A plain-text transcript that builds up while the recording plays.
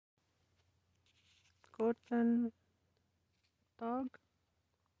Guten Tag.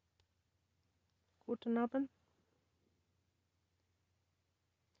 Guten Abend.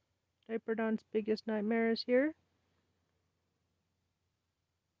 Diaperdon's biggest nightmare is here.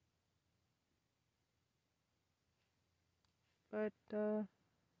 But it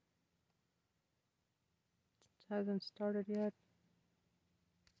hasn't started yet.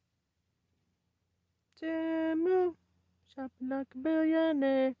 Timu, shopping like a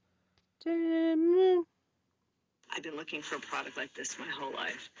billionaire. Timu. I've been looking for a product like this my whole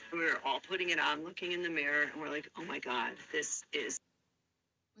life. We were all putting it on, looking in the mirror, and we're like, oh my God, this is.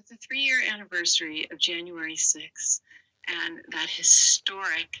 With the 3-year anniversary of January 6th and that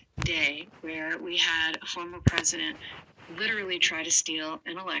historic day where we had a former president literally try to steal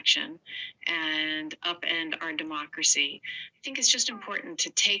an election and upend our democracy, I think it's just important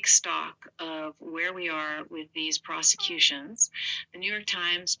to take stock of where we are with these prosecutions. The New York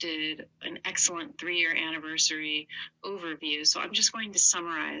Times did an excellent 3-year anniversary overview, so I'm just going to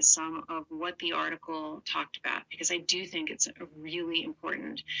summarize some of what the article talked about, because I do think it's really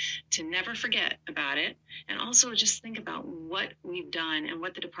important to never forget about it, and also just think about what we've done and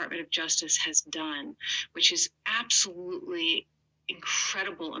what the Department of Justice has done, which is absolutely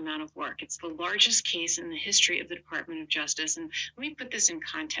incredible amount of work. It's the largest case in the history of the Department of Justice. And let me put this in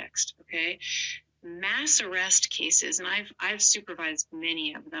context, okay? Mass arrest cases, and I've supervised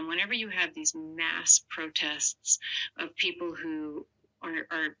many of them. Whenever you have these mass protests of people who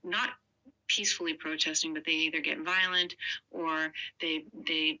are not peacefully protesting, but they either get violent or they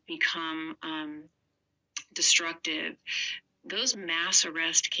become destructive. Those mass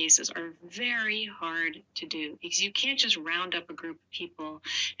arrest cases are very hard to do because you can't just round up a group of people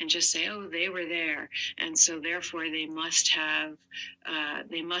and just say, oh, they were there, and so therefore they must have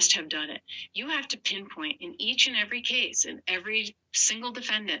done it. You have to pinpoint in each and every case, in every single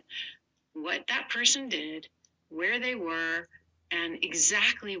defendant, what that person did, where they were, and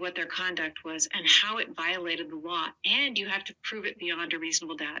exactly what their conduct was and how it violated the law. And you have to prove it beyond a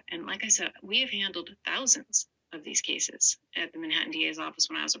reasonable doubt. And like I said, we have handled thousands of these cases at the Manhattan DA's office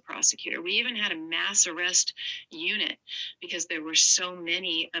when I was a prosecutor. We even had a mass arrest unit because there were so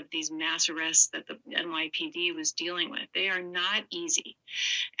many of these mass arrests that the NYPD was dealing with. They are not easy.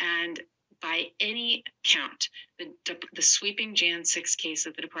 And by any count, the sweeping Jan 6 case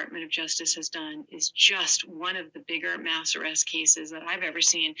that the Department of Justice has done is just one of the bigger mass arrest cases that I've ever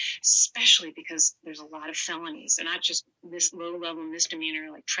seen, especially because there's a lot of felonies. They're not just this low-level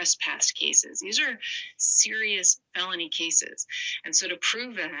misdemeanor like trespass cases. These are serious felony cases. And so to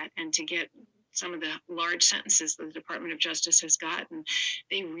prove that and to get some of the large sentences that the Department of Justice has gotten,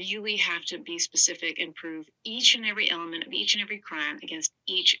 they really have to be specific and prove each and every element of each and every crime against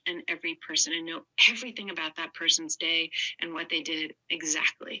each and every person and know everything about that person's day and what they did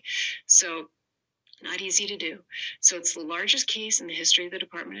exactly. So not easy to do. So it's the largest case in the history of the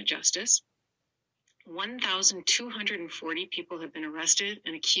Department of Justice. 1,240 people have been arrested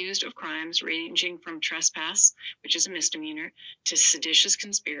and accused of crimes ranging from trespass, which is a misdemeanor, to seditious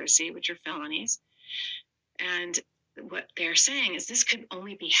conspiracy, which are felonies. And what they're saying is this could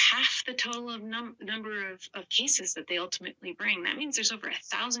only be half the total of number of cases that they ultimately bring. That means there's over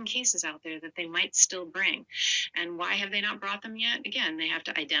 1,000 cases out there that they might still bring. And why have they not brought them yet? Again, they have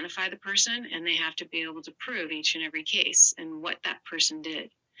to identify the person and they have to be able to prove each and every case and what that person did.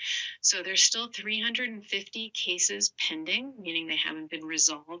 So there's still 350 cases pending, meaning they haven't been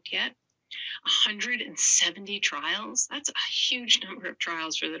resolved yet. 170 trials. That's a huge number of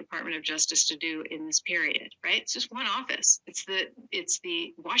trials for the Department of Justice to do in this period, right? It's just one office. It's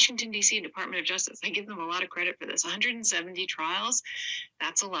the Washington, D.C. Department of Justice. I give them a lot of credit for this. 170 trials,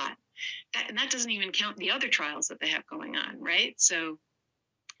 that's a lot. And that doesn't even count the other trials that they have going on, right? So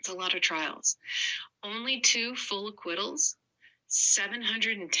it's a lot of trials. Only 2 full acquittals.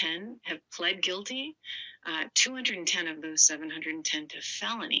 710 have pled guilty. 210 of those 710 to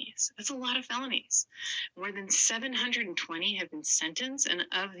felonies. That's a lot of felonies. More than 720 have been sentenced, and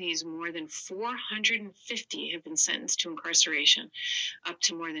of these, more than 450 have been sentenced to incarceration, up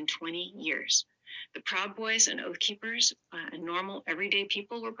to more than 20 years. The Proud Boys and Oath Keepers and normal everyday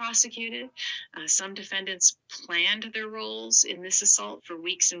people were prosecuted. Some defendants planned their roles in this assault for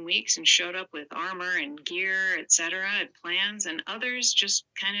weeks and weeks and showed up with armor and gear, etc., and plans, and others just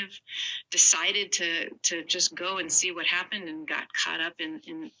kind of decided to just go and see what happened and got caught up in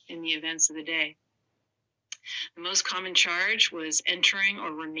the events of the day. The most common charge was entering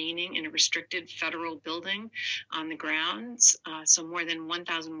or remaining in a restricted federal building on the grounds. So more than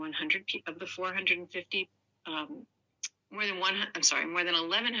 1,100 of the 450 more than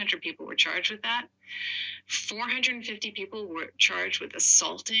 1,100 people were charged with that. 450 people were charged with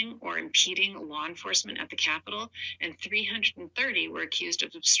assaulting or impeding law enforcement at the Capitol, and 330 were accused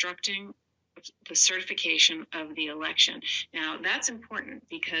of obstructing the certification of the election. Now, that's important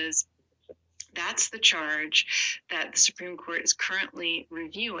because that's the charge that the Supreme Court is currently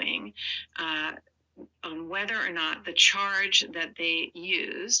reviewing on whether or not the charge that they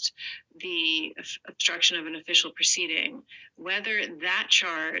used, the obstruction of an official proceeding, whether that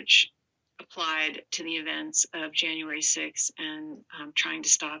charge applied to the events of January 6th and trying to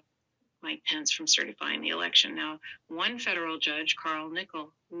stop Mike Pence from certifying the election. Now, one federal judge, Carl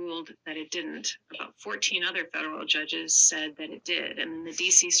Nickel, ruled that it didn't. About 14 other federal judges said that it did. And then the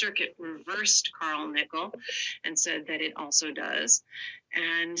D.C. Circuit reversed Carl Nickel and said that it also does.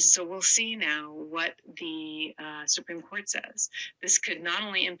 And so we'll see now what the Supreme Court says. This could not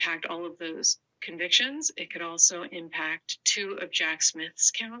only impact all of those convictions, it could also impact 2 of Jack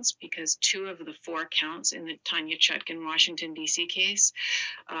Smith's counts, because 2 of the 4 counts in the Tanya Chutkan Washington, D.C. case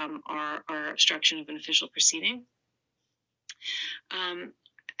are obstruction of an official proceeding.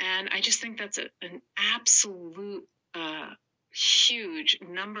 And I just think that's an absolute huge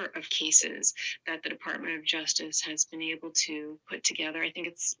number of cases that the Department of Justice has been able to put together. I think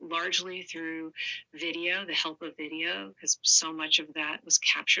it's largely through video, the help of video, because so much of that was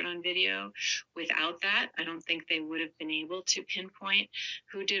captured on video. Without that, I don't think they would have been able to pinpoint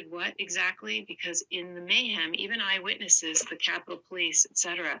who did what exactly, because in the mayhem, even eyewitnesses, the Capitol Police,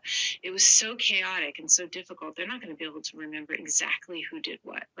 etc., it was so chaotic and so difficult. They're not going to be able to remember exactly who did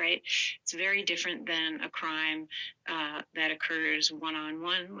what, right? It's very different than a crime that occurs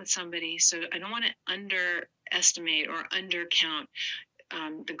one-on-one with somebody. So I don't want to underestimate or undercount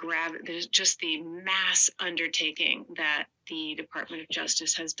there's just the mass undertaking that the Department of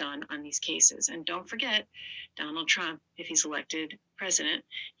Justice has done on these cases. And don't forget, Donald Trump, if he's elected president,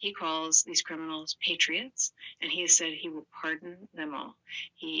 he calls these criminals patriots, and he has said he will pardon them all.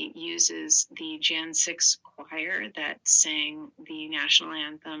 He uses the Jan 6 choir that sang the national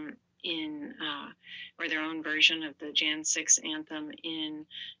anthem or their own version of the Jan 6 anthem in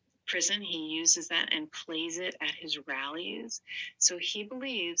prison. He uses that and plays it at his rallies. So he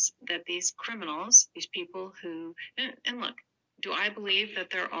believes that these criminals, these people who, and look, do I believe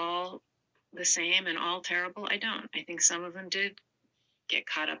that they're all the same and all terrible? I don't. I think some of them did get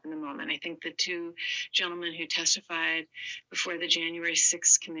caught up in the moment. I think the 2 gentlemen who testified before the January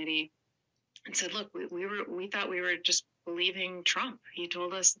 6th committee and said, look, we thought we were just believing Trump. He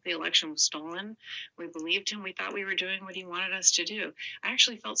told us that the election was stolen. We believed him. We thought we were doing what he wanted us to do. I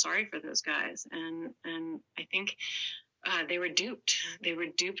actually felt sorry for those guys. And I think they were duped. They were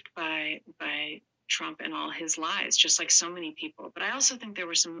duped by Trump and all his lies, just like so many people. But I also think there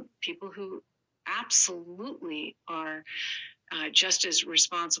were some people who absolutely are just as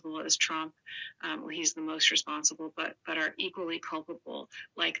responsible as Trump. Well, he's the most responsible, but are equally culpable,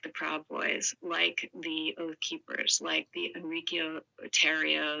 like the Proud Boys, like the Oath Keepers, like the Enrique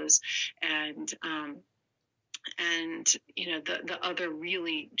Tarrios, and the other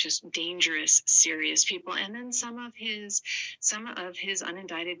really just dangerous, serious people, and then some of his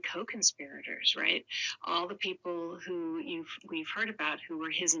unindicted co-conspirators, right? All the people who we've heard about who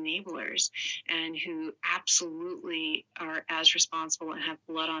were his enablers and who absolutely are as responsible and have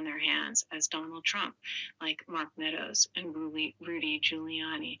blood on their hands as Donald Trump, like Mark Meadows and Rudy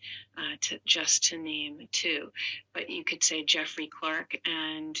Giuliani, to name 2. But you could say Jeffrey Clark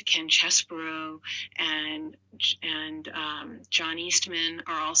and Ken Chesebro and John Eastman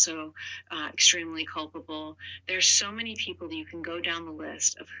are also extremely culpable. There's so many people that you can go down the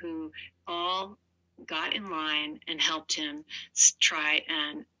list of who all got in line and helped him try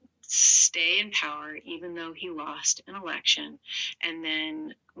and stay in power, even though he lost an election, and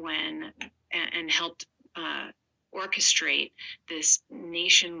then and helped orchestrate this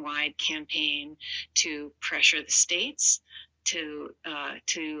nationwide campaign to pressure the states, to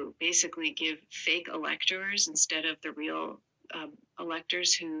basically give fake electors instead of the real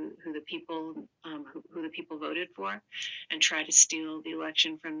electors who the people voted for, and try to steal the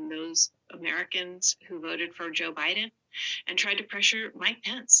election from those Americans who voted for Joe Biden, and tried to pressure Mike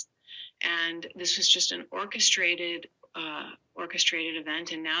Pence. And this was just an orchestrated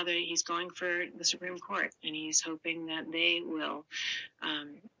event, and now that he's going for the Supreme Court, and he's hoping that they will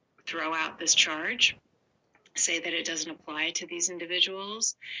throw out this charge, say that it doesn't apply to these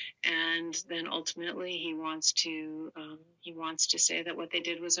individuals, and then ultimately he wants to say that what they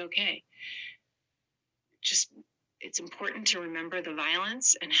did was okay. Just, it's important to remember the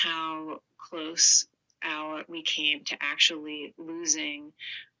violence and how close we came to actually losing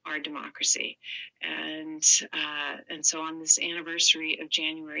our democracy. And so on this anniversary of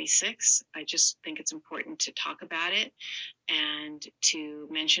January 6th, I just think it's important to talk about it and to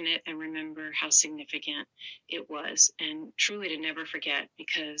mention it and remember how significant it was, and truly to never forget,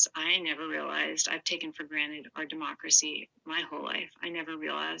 because I never realized, I've taken for granted our democracy my whole life. I never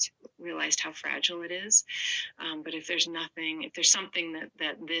realized how fragile it is. But if there's something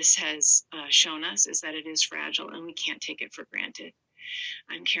that this has shown us, is that it is fragile and we can't take it for granted.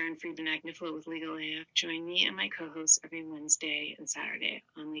 I'm Karen Friedman Agnifilo with Legal AF. Join me and my co-hosts every Wednesday and Saturday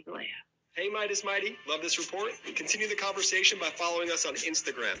on Legal AF. Hey, Midas Mighty. Love this report? Continue the conversation by following us on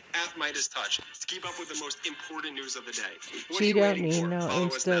Instagram, @MidasTouch, to keep up with the most important news of the day. What She are you don't waiting need for? no Follow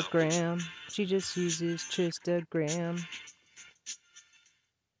us now. Instagram. She just uses Tristagram.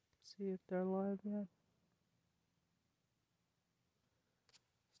 See if they're live yet.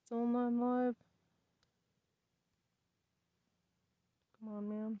 Still not live. Come on,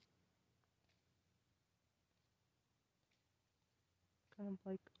 man. Kind of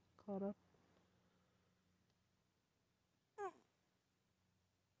like caught up.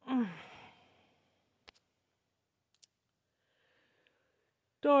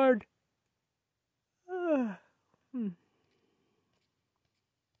 Darn.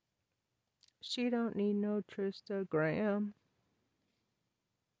 She don't need no Tristagram.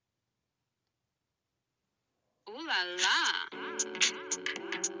 Ooh la la.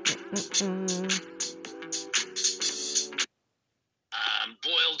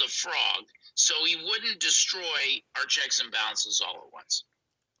 Boiled a frog so he wouldn't destroy our checks and balances all at once.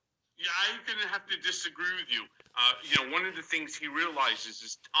 Yeah, I'm going to have to disagree with you. One of the things he realizes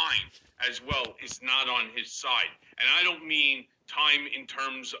is time as well is not on his side. And I don't mean time in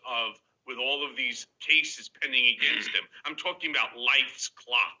terms of with all of these cases pending against him. I'm talking about life's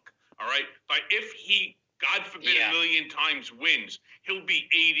clock, all right? But if he, God forbid, a million times wins, he'll be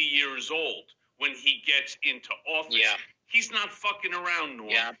 80 years old when he gets into office. Yeah. He's not fucking around, Norm.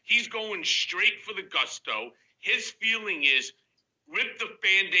 Yeah. He's going straight for the gusto. His feeling is rip the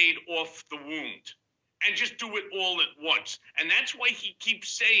Band-Aid off the wound and just do it all at once. And that's why he keeps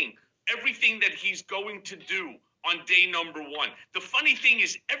saying everything that he's going to do on day number one. The funny thing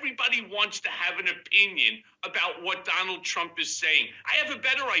is everybody wants to have an opinion about what Donald Trump is saying. I have a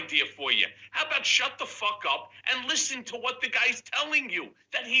better idea for you. How about shut the fuck up and listen to what the guy's telling you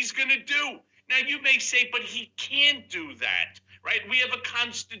that he's going to do? Now, you may say, but he can't do that, right? We have a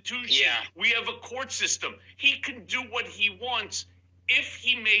constitution. Yeah. We have a court system. He can do what he wants if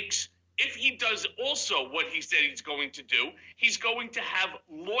he does also what he said he's going to do. He's going to have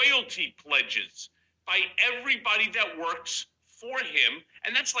loyalty pledges by everybody that works for him.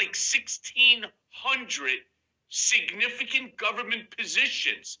 And that's like 1,600 significant government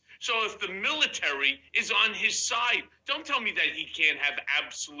positions. So if the military is on his side, don't tell me that he can't have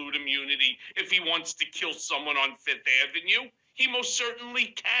absolute immunity if he wants to kill someone on Fifth Avenue. He most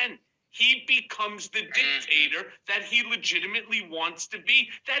certainly can. He becomes the dictator that he legitimately wants to be,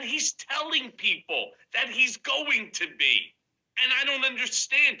 that he's telling people that he's going to be. And I don't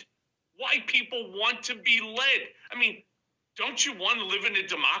understand why people want to be led. I mean, don't you want to live in a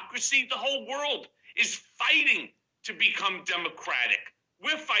democracy? The whole world is fighting to become democratic.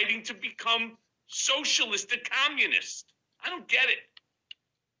 We're fighting to become socialist and communist. I don't get it.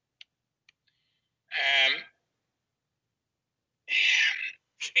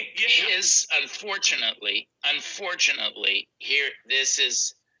 Yeah. Is unfortunately here. This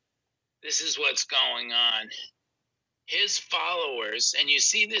is what's going on. His followers, and you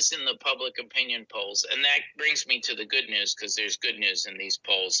see this in the public opinion polls, and that brings me to the good news, because there's good news in these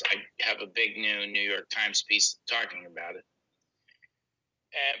polls. I have a big new New York Times piece talking about it.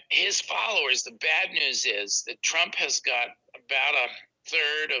 His followers, the bad news is that Trump has got about a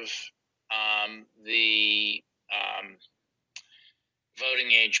third of the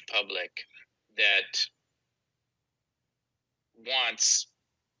voting age public that wants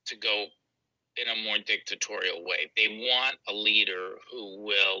to go in a more dictatorial way. They want a leader who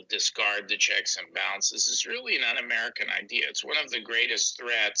will discard the checks and balances. It's really an un-American idea. It's one of the greatest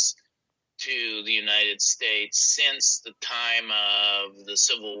threats to the United States since the time of the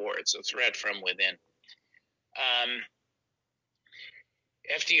Civil War. It's a threat from within.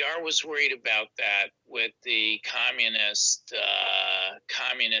 FDR was worried about that with the communist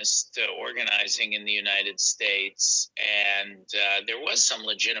organizing in the United States, and there was some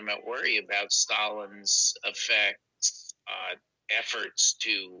legitimate worry about Stalin's efforts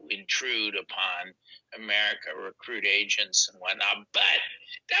to intrude upon America, recruit agents and whatnot. But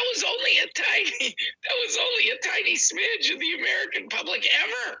that was only a tiny smidge of the American public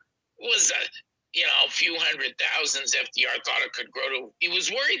ever was a few hundred thousands. FDR thought it could grow to. He was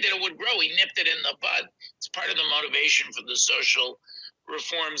worried that it would grow. He nipped it in the bud. It's part of the motivation for the social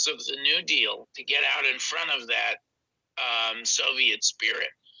reforms of the New Deal, to get out in front of that Soviet spirit.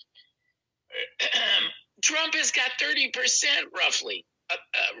 Trump has got 30% roughly,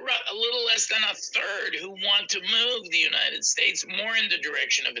 a little less than a third, who want to move the United States more in the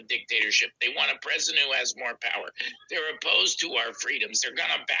direction of a dictatorship. They want a president who has more power. They're opposed to our freedoms. They're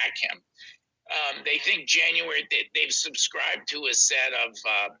going to back him. They think they've subscribed to a set of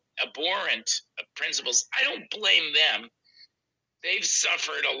abhorrent principles. I don't blame them. They've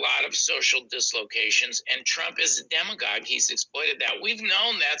suffered a lot of social dislocations, and Trump is a demagogue. He's exploited that. We've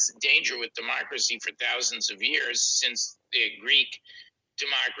known that's a danger with democracy for thousands of years, since the Greek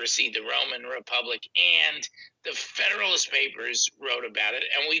democracy, the Roman Republic, and the Federalist Papers wrote about it.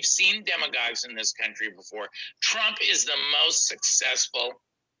 And we've seen demagogues in this country before. Trump is the most successful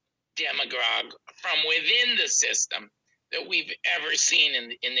demagogue from within the system that we've ever seen in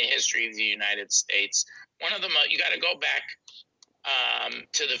the history of the United States. One of the you got to go back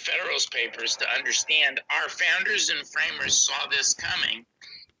to the Federalist Papers to understand our founders and framers saw this coming.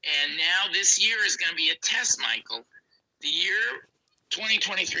 And now this year is going to be a test, Michael. The year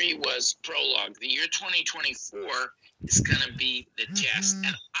 2023 was prologue. The year 2024 is going to be the test.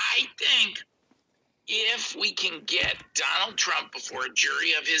 And I think if we can get Donald Trump before a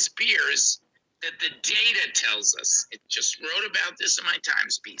jury of his peers, that the data tells us, it just wrote about this in my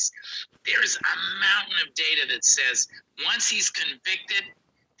Times piece, there's a mountain of data that says once he's convicted,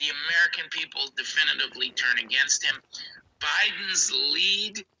 the American people definitively turn against him. Biden's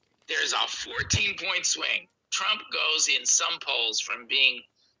lead, there's a 14-point swing. Trump goes in some polls from being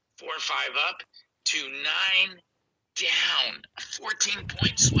 4 or 5 up to 9 down. A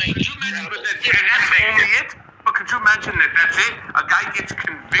 14-point swing. Could you imagine, but that's only it? But could you imagine that that's it? A guy gets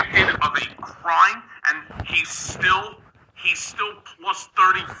convicted of a crime and he's still plus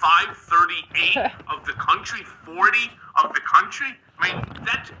 35, 38 of the country, 40 of the country? I mean,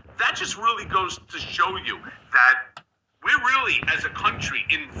 that just really goes to show you that we're really, as a country,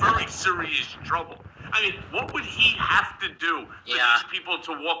 in very serious trouble. I mean, what would he have to do for these people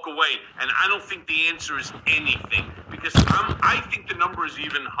to walk away? And I don't think the answer is anything, because I think the number is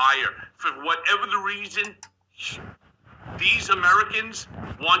even higher. For whatever the reason, these Americans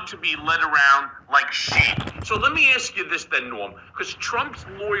want to be led around like sheep. So let me ask you this then, Norm, because Trump's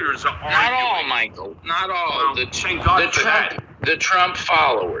lawyers are arguing. Not all, Michael. Not all. Well, thank God for that. The Trump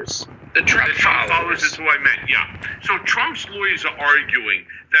followers. The Trump followers is who I meant, yeah. So Trump's lawyers are arguing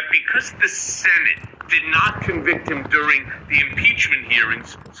that because the Senate did not convict him during the impeachment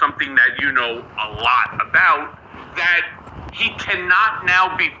hearings, something that you know a lot about, that he cannot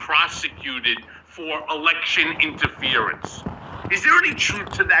now be prosecuted for election interference. Is there any truth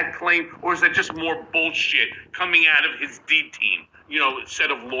to that claim, or is that just more bullshit coming out of his D team,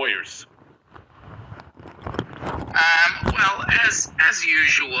 set of lawyers? Well, as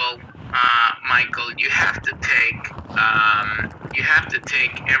usual, Michael, you have to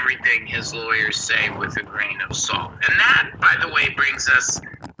take everything his lawyers say with a grain of salt, and that, by the way, brings us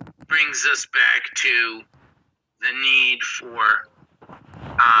back to the need for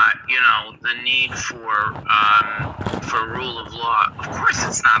rule of law. Of course,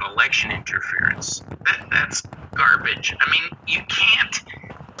 it's not election interference. That's garbage. I mean, you can't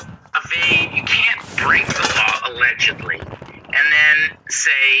break the law allegedly and then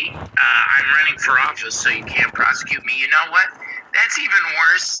say, I'm running for office, so you can't prosecute me. You know what? That's even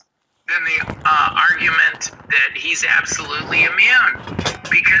worse than the argument that he's absolutely immune,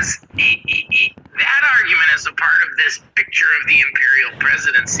 because that argument is a part of this picture of the imperial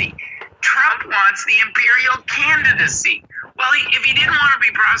presidency. Trump wants the imperial candidacy. Well, if he didn't want to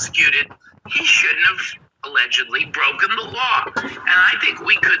be prosecuted, he shouldn't have allegedly broken the law. And I think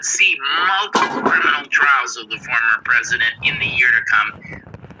we could see multiple criminal trials of the former president in the year to come.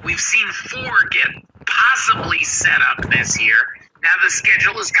 We've seen 4 get possibly set up this year. Now the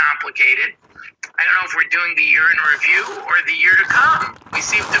schedule is complicated. I don't know if we're doing the year in review or the year to come. We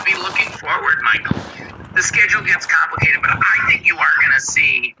seem to be looking forward, Michael. The schedule gets complicated, but I think you are going to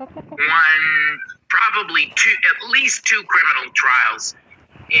see probably at least 2 criminal trials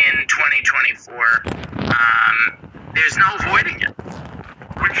in 2024. There's no avoiding it.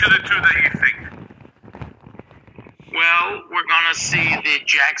 Which are the 2 that you think? Well, we're going to see the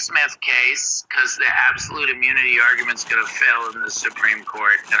Jack Smith case, because the absolute immunity argument's going to fail in the Supreme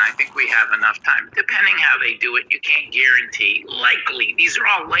Court, and I think we have enough time. Depending how they do it, you can't guarantee. Likely, these are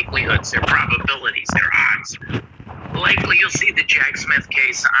all likelihoods, they're probabilities, they're odds. Likely you'll see the Jack Smith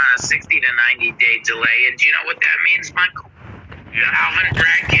case on a 60 to 90 day delay, and do you know what that means, Michael? The Alvin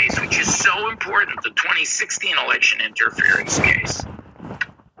Bragg case, which is so so important, the 2016 election interference case,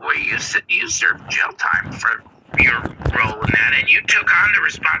 where you served jail time for your role in that, and you took on the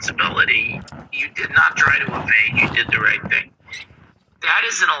responsibility. You did not try to evade. You did the right thing. That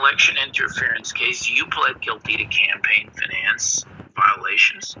is an election interference case. You pled guilty to campaign finance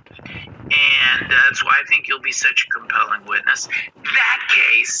violations, and that's why I think you'll be such a compelling witness. That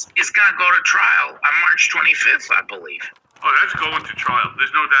case is going to go to trial on March 25th, I believe. Oh, that's going to trial. There's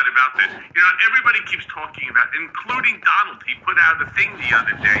no doubt about that. You know, everybody keeps talking about, including Donald. He put out a thing the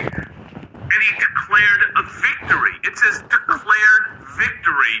other day, and he declared a victory. It says declared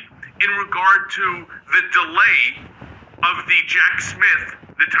victory in regard to the delay of the Jack Smith,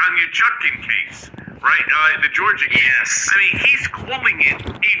 the Tanya Chutkin case, right? The Georgia case. Yes. I mean, he's calling it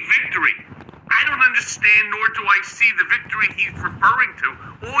a victory. I don't understand, nor do I see the victory he's referring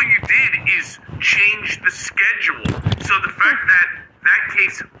to. All you did is change the schedule. So the fact that that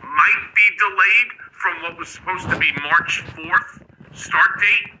case might be delayed from what was supposed to be March 4th start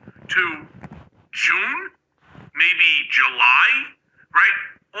date to June, maybe July, right?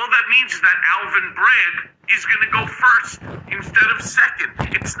 All that means is that Alvin Bragg is going to go first instead of second.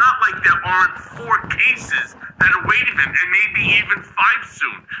 It's not like there aren't 4 cases that are waiting him, and maybe even 5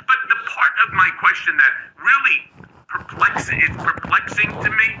 soon. But the part of my question that really is perplexing to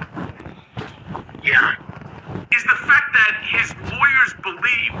me, is the fact that his lawyers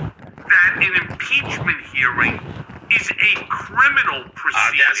believe that an impeachment hearing is a criminal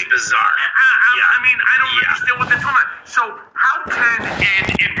proceeding. That's bizarre. I mean, I don't understand what they're talking about. So how can an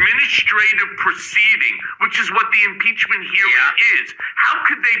administrative proceeding, which is what the impeachment hearing is, how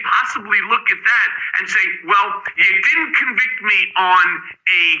could they possibly look at that and say, well, you didn't convict me on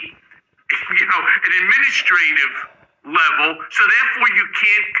an administrative level, so therefore you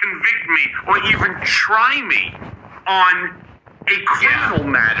can't convict me or even try me on a criminal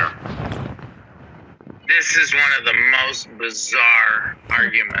matter. This is one of the most bizarre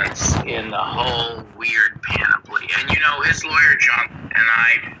arguments in the whole weird panoply. And you know, his lawyer, John, and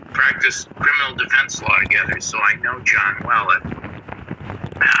I practiced criminal defense law together, so I know John well at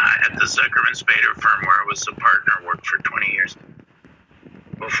the Zuckerman Spader firm where I was a partner, worked for 20 years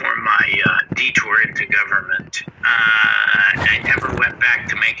before my detour into government. I never went back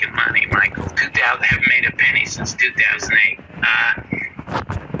to making money, Michael. Haven't made a penny since 2008.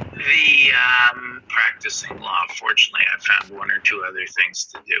 Practicing law, fortunately, I found 1 or 2 other things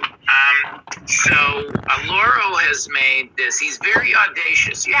to do. So Aloro has made this. He's very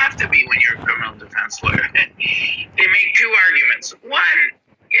audacious. You have to be when you're a criminal defense lawyer. They make 2 arguments. One,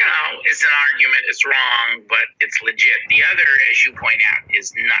 it's an argument, it's wrong, but it's legit. The other, as you point out,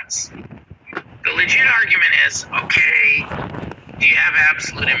 is nuts. The legit argument is, okay, do you have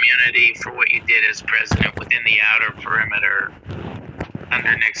absolute immunity for what you did as president within the outer perimeter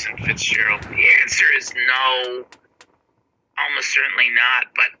under Nixon Fitzgerald? The answer is no, almost certainly not.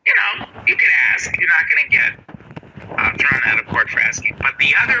 But, you can ask. You're not going to get thrown out of court for asking. But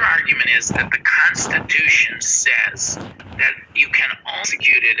the other argument is that the Constitution says that you can only be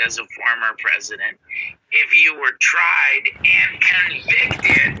executed as a former president if you were tried and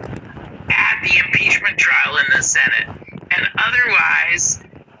convicted at the impeachment trial in the Senate. And otherwise,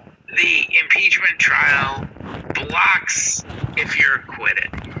 the impeachment trial blocks if you're acquitted.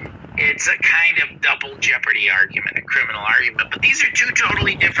 It's a kind of double jeopardy argument, a criminal argument. But these are 2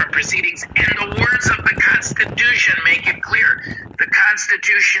 totally different proceedings, and the words of the Constitution make it clear. The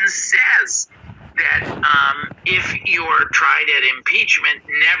Constitution says that if you're tried at impeachment,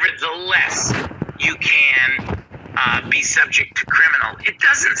 nevertheless, you can be subject to criminal. It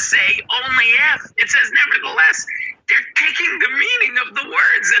doesn't say only if. It says nevertheless. They're taking the meaning of the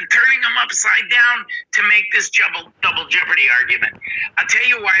words and turning them upside down to make this double jeopardy argument. I'll tell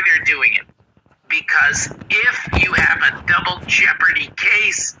you why they're doing it. Because if you have a double jeopardy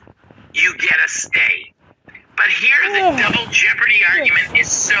case, you get a stay. But here the double jeopardy argument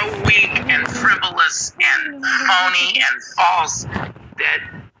is so weak and frivolous and phony and false that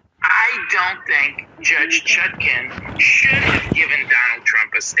I don't think Judge Chutkin should have given Donald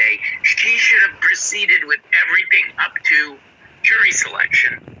Trump a stay. She should have proceeded with everything up to jury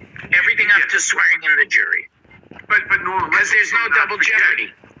selection, everything up to swearing in the jury. But Norman, because there's no double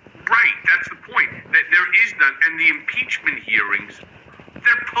jeopardy. Right, that's the point. That there is none, and the impeachment hearings,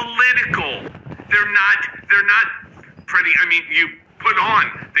 they're political. They're not pretty. I mean, you put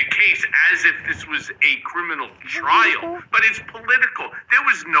on the case as if this was a criminal trial, but it's political. There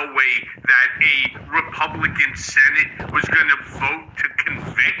was no way that a Republican Senate was going to vote to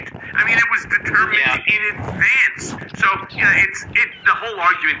convict. I mean, it was determined in advance. So, the whole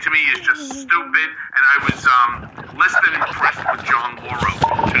argument to me is just stupid, and I was less than impressed with John Lauro,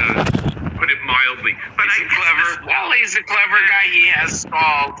 to But he's a clever guy. He has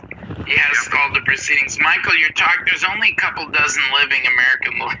stalled. Stalled the proceedings. Michael, there's only a couple dozen living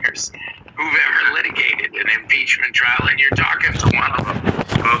American lawyers who've ever litigated an impeachment trial, and you're talking to one of them.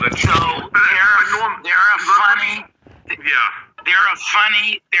 Oh, that's so they're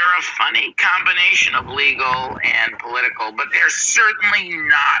a funny combination of legal and political, but they're certainly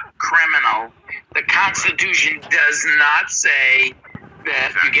not criminal. The Constitution does not say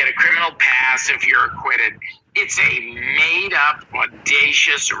that you get a criminal pass if you're acquitted. It's a made-up,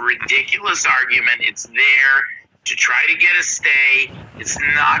 audacious, ridiculous argument. It's there to try to get a stay. It's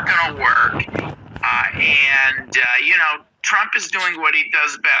not going to work. Trump is doing what he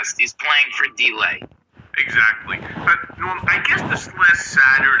does best. He's playing for delay. Exactly. But, Norm, I guess this last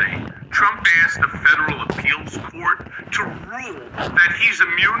Saturday, Trump asked the Federal Appeals Court to rule that he's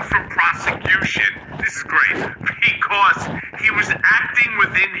immune from prosecution. This is great. Because he was acting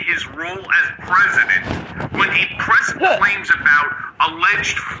within his role as president when he pressed claims about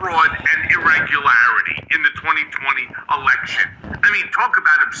alleged fraud and irregularity in the 2020 election. I mean, talk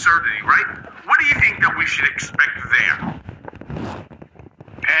about absurdity, right? What do you think that we should expect there?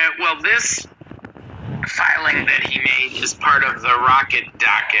 This filing that he made is part of the rocket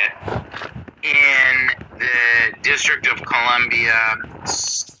docket in the District of Columbia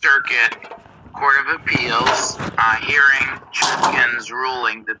Circuit Court of Appeals, hearing Chutkan's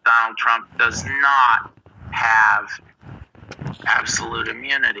ruling that Donald Trump does not have absolute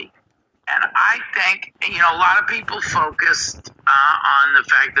immunity. And I think, a lot of people focused on the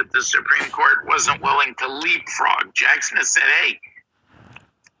fact that the Supreme Court wasn't willing to leapfrog. Jack Smith said, hey,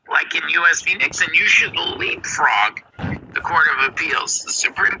 like in U.S. v. Nixon, you should leapfrog the Court of Appeals. The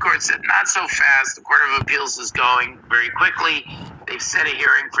Supreme Court said, not so fast. The Court of Appeals is going very quickly. They've set a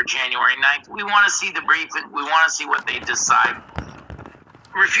hearing for January 9th. We want to see the briefing. We want to see what they decide.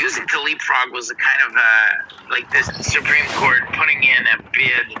 Refusing to leapfrog was a kind of like the Supreme Court putting in a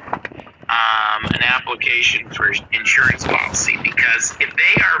bid, an application for insurance policy, because if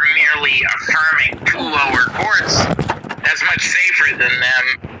they are merely affirming two lower courts, that's much safer than them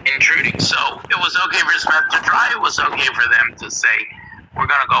intruding. So it was okay for Smith to try. It was okay for them to say, we're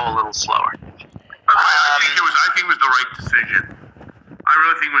going to go a little slower. I think it was the right decision. I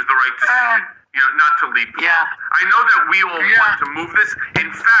really think it was the right decision. Not to leap. Yeah. I know that we all want to move this.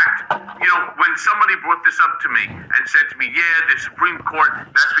 In fact, when somebody brought this up to me and said to me, the Supreme Court,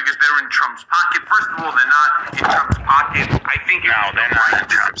 that's because they're in Trump's pocket. First of all, they're not in Trump's pocket. I think it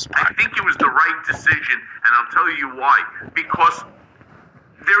was the right decision, and I'll tell you why. Because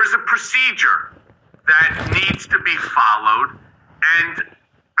there is a procedure that needs to be followed, and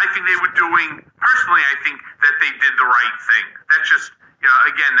I think they were doing, personally, I think that they did the right thing. That's just,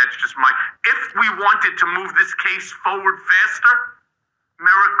 again, that's just if we wanted to move this case forward faster,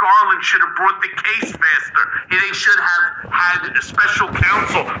 Merrick Garland should have brought the case faster. They should have had a special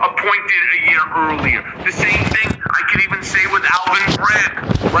counsel appointed a year earlier. The same thing I could even say with Alvin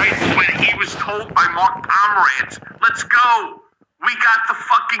Bragg, right? When he was told by Mark Pomerantz, let's go. We got the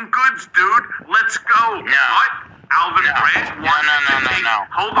fucking goods, dude. Let's go. No. What? Alvin Bragg wanted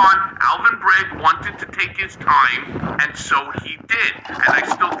Hold on. Alvin Bragg wanted to take his time, and so he did. And I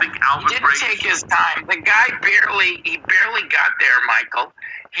still think Alvin Bragg take his time. The guy barely got there, Michael.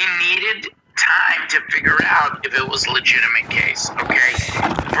 He needed time to figure out if it was a legitimate case, okay?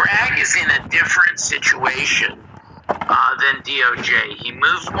 Bragg is in a different situation than DOJ. He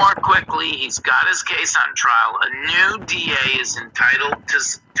moves more quickly. He's got his case on trial. A new DA is entitled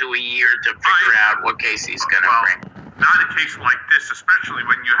to a year to figure out what case he's going to bring. Not a case like this, especially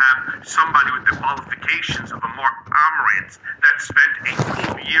when you have somebody with the qualifications of a Mark Pomerantz that spent a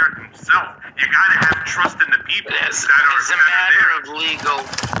full year himself. You got to have trust in the people As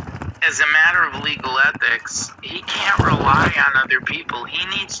a matter of legal ethics, he can't rely on other people. He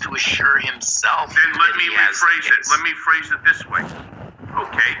needs to assure himself. Then let me rephrase it this way.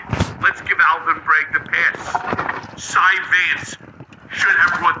 Okay, let's give Alvin Bragg the pass. Cy Vance should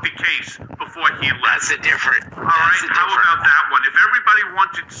have brought the case before he left. That's a different. All right, how about that one? If everybody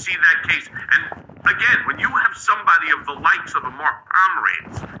wanted to see that case, and again, when you have somebody of the likes of a Mark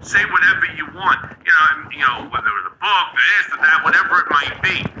Pomerantz, say whatever you want, whether it's a book, this, or that, whatever it might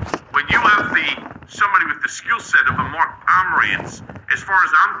be. When you have somebody with the skill set of a Mark Pomerantz, as far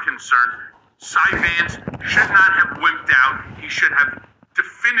as I'm concerned, Cy Vance should not have wimped out. He should have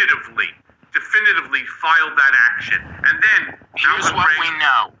definitively filed that action. And then here's what we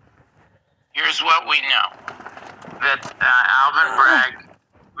know. That Alvin Bragg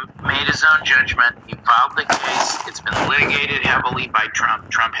made his own judgment. He filed the case. It's been litigated heavily by Trump.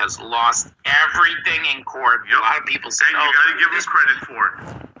 Trump has lost everything in court. Yep. A lot of people say, you got to give him credit for it.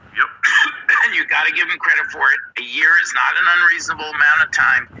 Yep. one, you got to give him credit for it. A year is not an unreasonable amount of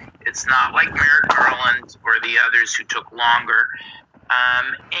time. It's not like Merrick Garland or the others who took longer.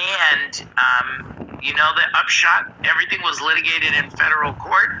 The upshot, everything was litigated in federal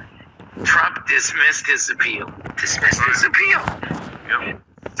court. Trump dismissed his appeal. Yep.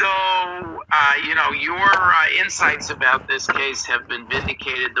 So, your insights about this case have been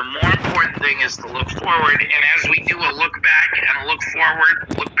vindicated. The more important thing is to look forward. And as we do a look back and a look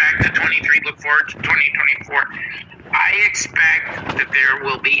forward, look back to 23, look forward to 2024, I expect that there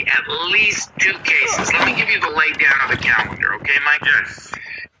will be at least 2 cases. Let me give you the laydown of the calendar, okay, Mike? Yes.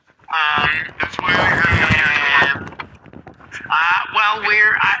 That's why I have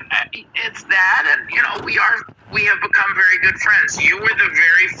it's that, and we have become very good friends. You were the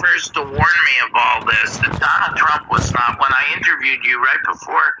very first to warn me of all this, and Donald Trump was not. When I interviewed you right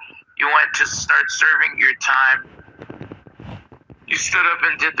before you went to start serving your time, you stood up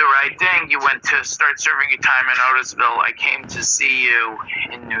and did the right thing. You went to start serving your time in Otisville. I came to see you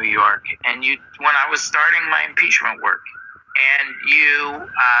in New York, and when I was starting my impeachment work, and you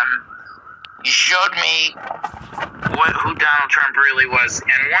showed me who Donald Trump really was.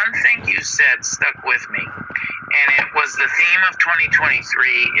 And one thing you said stuck with me, and it was the theme of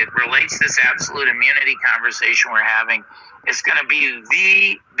 2023. It relates to this absolute immunity conversation we're having. It's going to be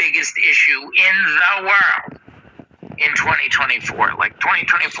the biggest issue in the world in 2024. Like,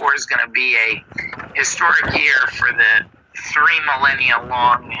 2024 is going to be a historic year for the 3 millennia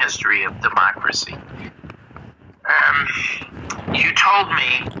long history of democracy. You told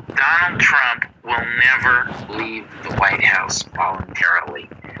me Donald Trump will never leave the White House voluntarily.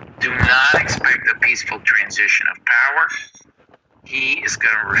 Do not expect a peaceful transition of power. He is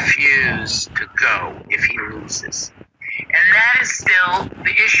going to refuse to go if he loses. And that is still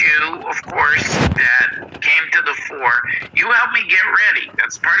the issue, of course, that came to the fore. You helped me get ready.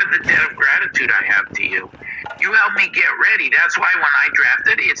 That's part of the debt of gratitude I have to you. You helped me get ready. That's why when I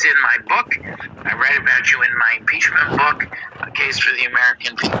drafted, it's in my book. I write about you in my impeachment book, A Case for the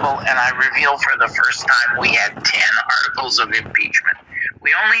American People, and I reveal for the first time we had 10 articles of impeachment.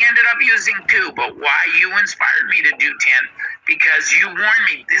 We only ended up using 2, but why you inspired me to do 10? Because you warned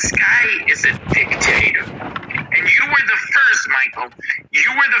me, this guy is a dictator. And you were the first, Michael. You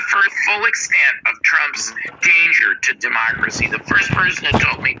were the first full extent of Trump's danger to democracy. The first person who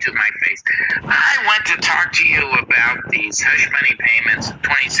told me to my face. I went to talk to you about these hush money payments,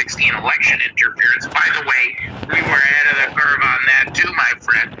 2016 election interference. By the way, we were ahead of the curve on that too, my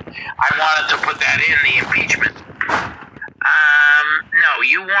friend. I wanted to put that in the impeachment. No,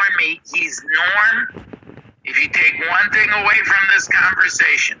 you warned me. He's Norm. If you take one thing away from this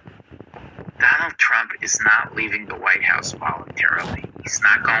conversation, Donald Trump is not leaving the White House voluntarily. He's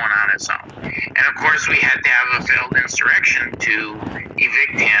not going on his own. And of course, we had to have a failed insurrection to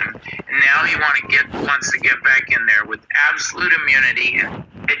evict him. And now he wants to get back in there with absolute immunity and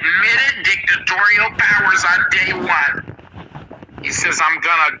admitted dictatorial powers on day 1. He says, I'm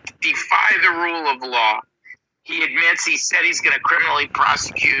going to defy the rule of law. He said he's going to criminally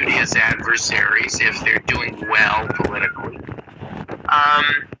prosecute his adversaries if they're doing well politically.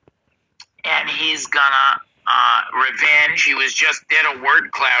 And he's gonna revenge. He was just did a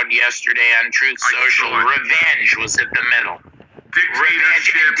word cloud yesterday on Truth Social. Revenge was at the middle.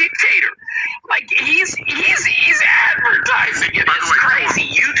 Revenge and dictator. Like he's advertising it. It's crazy.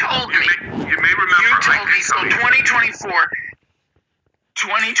 You told me. You may remember. You told me. So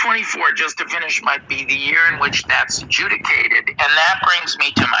 2024, just to finish, might be the year in which that's adjudicated, and that brings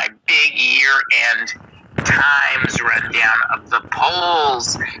me to my big year-end Times rundown of the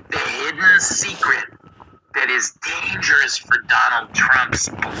polls, the hidden secret that is dangerous for Donald Trump's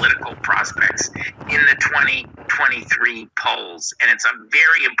political prospects in the 2023 polls. And it's a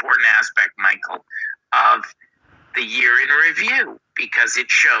very important aspect, Michael, of the year in review, because it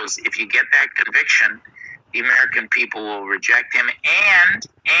shows if you get that conviction, the American people will reject him. And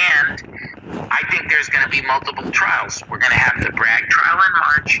I think there's going to be multiple trials. We're going to have the Bragg trial in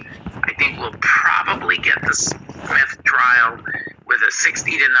March. I think we'll probably get the Smith trial with a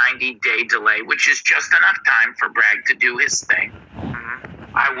 60 to 90 day delay, which is just enough time for Bragg to do his thing.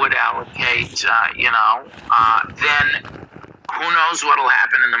 I would allocate, then who knows what will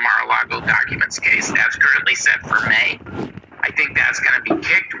happen in the Mar-a-Lago documents case. That's currently set for May. I think that's going to be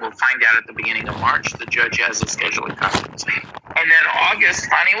kicked. We'll find out at the beginning of March. The judge has a scheduling conference. And then August,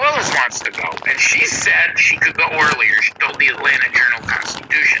 Fani Willis wants to go. And she said she could go earlier. She told the Atlanta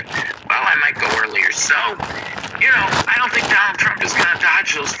Journal-Constitution, well, I might go earlier. So, I don't think Donald Trump is going to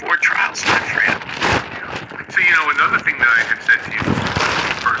dodge those 4 trials, my friend. So, another thing that I had said to you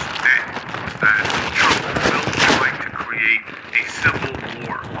first day was that Trump will try to create a civil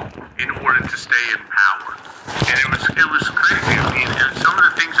war in order to stay in power. And it was crazy. I mean, and some of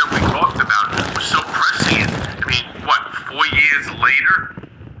the things that we talked about was so prescient. I mean, what, 4 years later,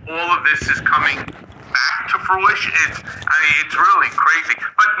 all of this is coming back to fruition. It's really crazy.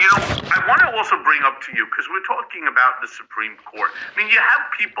 But, I want to also bring up to you, because we're talking about the Supreme Court. I mean, you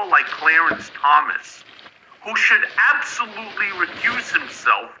have people like Clarence Thomas, who should absolutely recuse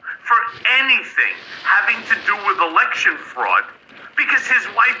himself for anything having to do with election fraud, because his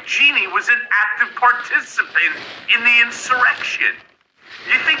wife Jeannie was an active participant in the insurrection.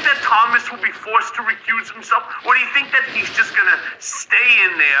 Do you think that Thomas will be forced to recuse himself? Or do you think that he's just going to stay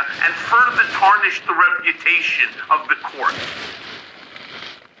in there and further tarnish the reputation of the court?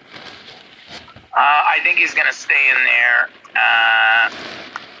 I think he's going to stay in there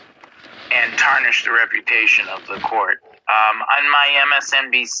and tarnish the reputation of the court. On my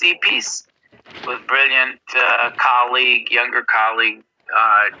MSNBC piece with brilliant younger colleague,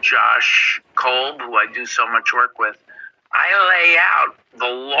 Josh Kolb, who I do so much work with, I lay out the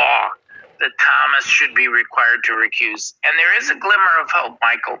law that Thomas should be required to recuse. And there is a glimmer of hope,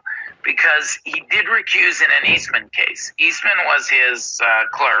 Michael, because he did recuse in an Eastman case. Eastman was his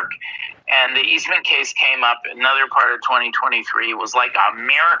clerk, and the Eastman case came up another part of 2023. It was like a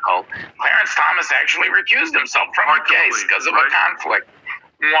miracle. Clarence Thomas actually recused himself from a case because of a conflict.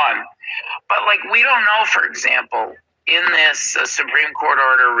 One. But, we don't know, for example, in this Supreme Court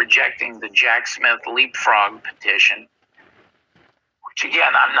order rejecting the Jack Smith leapfrog petition, which,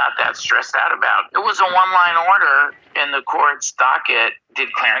 again, I'm not that stressed out about. It was a one-line order in the court's docket.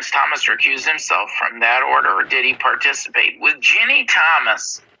 Did Clarence Thomas recuse himself from that order, or did he participate? With Ginny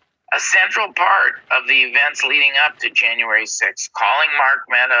Thomas, a central part of the events leading up to January 6th, calling Mark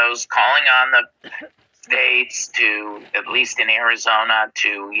Meadows, calling on the states to, at least in Arizona,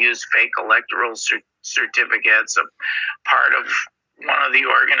 to use fake electoral certificates, a part of one of the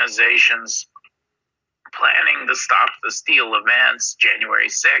organizations planning the Stop the Steal events, January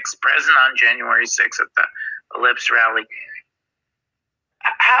 6th, present on January 6th at the Ellipse rally.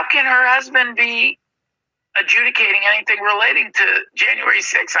 How can her husband be adjudicating anything relating to January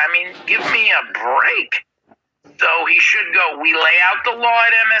 6th? I mean, give me a break. So he should go. We lay out the law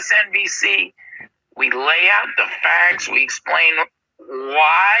at MSNBC. We lay out the facts. We explain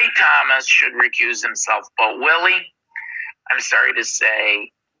why Thomas should recuse himself. But Willie, I'm sorry to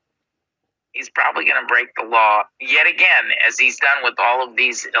say, he's probably going to break the law yet again, as he's done with all of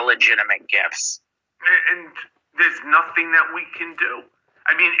these illegitimate gifts. And there's nothing that we can do.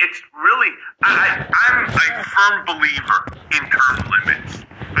 I mean, it's really, I'm a firm believer in term limits.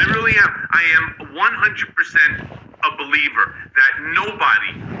 I really am. I am 100% a believer that no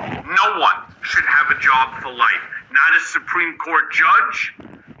one should have a job for life. Not a Supreme Court judge,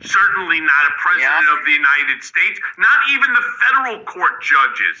 certainly not a president of the United States, not even the federal court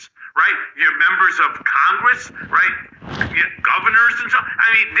judges, right? Your members of Congress, right? Governors and so. I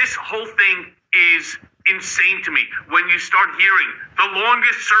mean, this whole thing is insane to me. When you start hearing the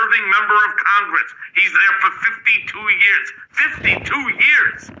longest serving member of Congress, he's there for 52 years. 52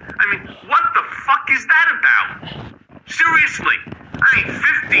 years! I mean, what the fuck is that about? Seriously. I mean,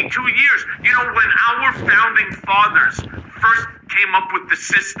 52 years. When our founding fathers first came up with the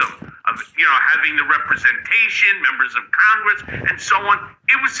system of, having the representation, members of Congress, and so on,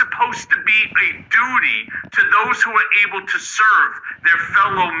 it was supposed to be a duty to those who were able to serve their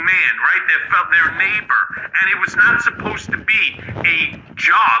fellow man, right? Their neighbor. And it was not supposed to be a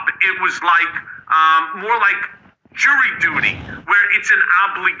job. It was more like jury duty, where it's an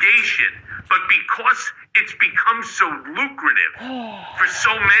obligation. But because it's become so lucrative for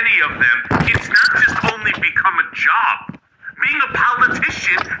so many of them, it's not just only become a job. Being a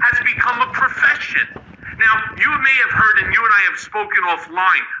politician has become a profession. Now, you may have heard, and you and I have spoken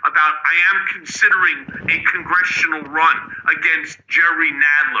offline about, I am considering a congressional run against Jerry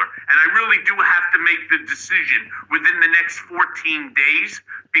Nadler. And I really do have to make the decision within the next 14 days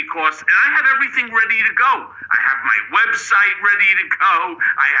and I have everything ready to go. I have my website ready to go.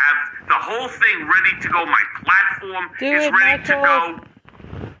 I have the whole thing ready to go. My platform is ready to go.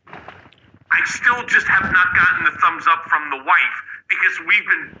 I still just have not gotten the thumbs up from the wife, because we've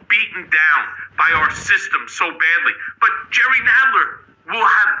been beaten down by our system so badly. But Jerry Nadler will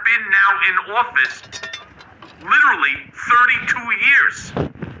have been now in office literally 32 years.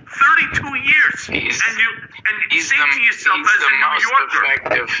 32 years. And you say to yourself as a New Yorker.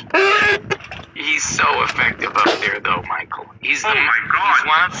 He's so effective up there, though, Michael. Oh my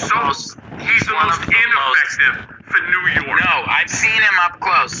God. He's the most ineffective for New York. No, I've seen him up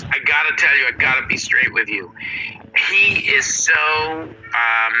close. I gotta tell you, I gotta be straight with you. He is so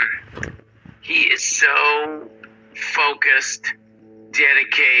focused,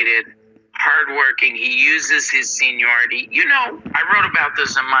 dedicated, hardworking. He uses his seniority. You know, I wrote about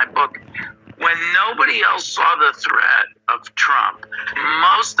this in my book. When nobody else saw the threat of Trump,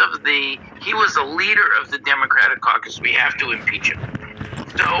 he was a leader of the Democratic caucus. We have to impeach him.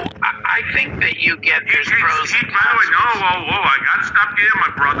 So I think that you get there's pros and cons. By the way, no, I gotta stop you there, my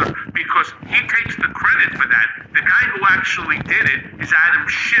brother, because he takes the credit for that. The guy who actually did it is Adam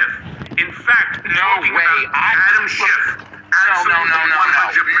Schiff. In fact, Adam Schiff. No.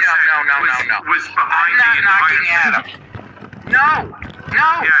 Was behind I'm not knocking Adam. No.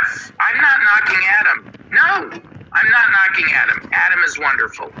 Yes. I'm not knocking Adam. No. I'm not knocking Adam. Adam is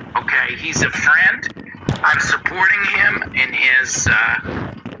wonderful. Okay, he's a friend. I'm supporting him in his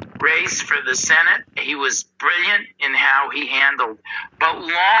race for the Senate. He was brilliant in how he handled. But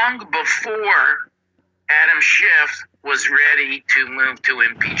long before Adam Schiff was ready to move to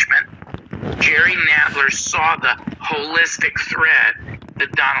impeachment, Jerry Nadler saw the holistic threat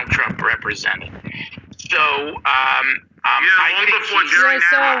that Donald Trump represented. So, long before Jerry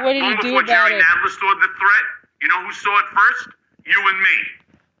Nadler, what did he do about it? Nadler saw the threat, you know who saw it first? You and me.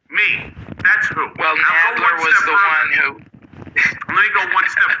 Me. That's who. Well, Nadler was the one who... Let me go one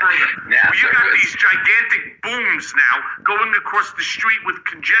step further. You got these gigantic booms now going across the street with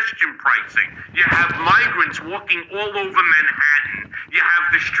congestion pricing. You have migrants walking all over Manhattan. You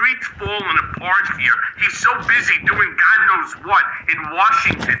have the streets falling apart here. He's so busy doing God knows what in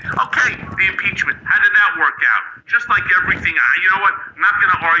Washington. Okay, the impeachment. How did that work out? Just like everything. You know what? I'm not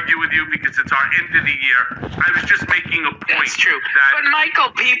going to argue with you because it's our end of the year. I was just making a point. That's true. But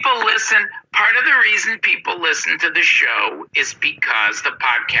Michael, people listen. Part of the reason people listen to the show is because the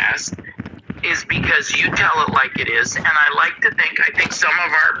podcast is because you tell it like it is. And I think some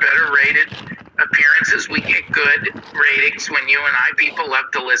of our better rated appearances, we get good ratings when you and I people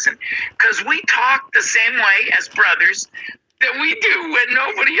love to listen. Because we talk the same way as brothers that we do when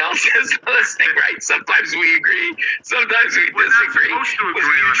nobody else is listening, right? Sometimes we agree, sometimes we disagree. With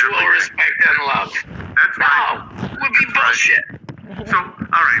mutual respect and love. That's right. No, would be bullshit. So,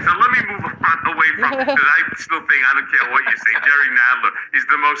 all right, so let me move on away from, because I still think, I don't care what you say, Jerry Nadler is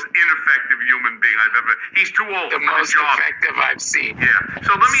the most ineffective human being I've ever, he's too old the for the most job. effective I've seen. Yeah,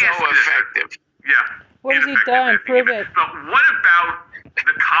 so let me ask you this. Effective. Yeah. What has he done? Prove it. But what about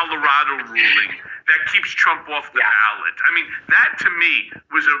the Colorado ruling that keeps Trump off the ballot? I mean, that to me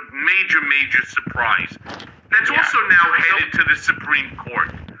was a major, major surprise. That's also now headed to the Supreme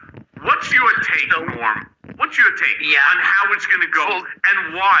Court. What's your take, Norm? What's your take on how it's going to go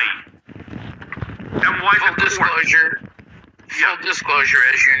and why? And why full disclosure,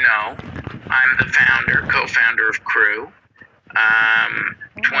 as you know, I'm the co-founder of Crew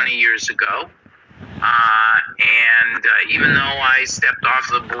 20 years ago. And even though I stepped off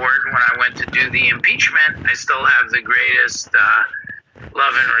the board when I went to do the impeachment, I still have the greatest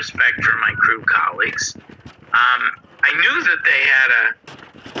love and respect for my Crew colleagues. I knew that they had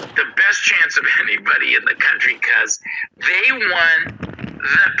the best chance of anybody in the country because they won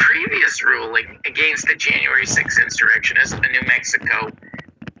the previous ruling against the January 6th insurrectionists, the New Mexico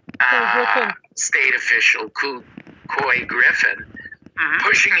state official, Coy Griffin,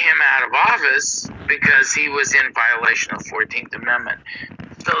 pushing him out of office because he was in violation of the 14th Amendment.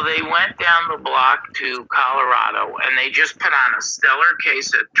 So they went down the block to Colorado, and they just put on a stellar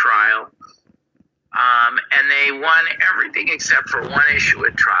case at trial. And they won everything except for one issue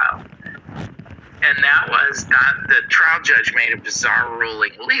at trial. And that was the trial judge made a bizarre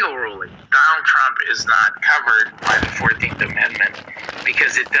legal ruling. Donald Trump is not covered by the 14th Amendment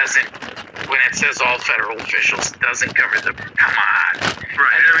because it doesn't, when it says all federal officials, it doesn't cover the, come on.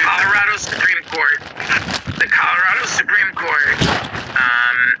 Right. And the Colorado Supreme Court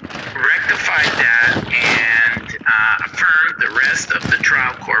rectified that and affirmed the rest of the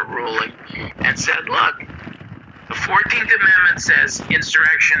trial court ruling and said, look, the 14th Amendment says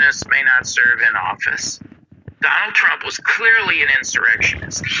insurrectionists may not serve in office. Donald Trump was clearly an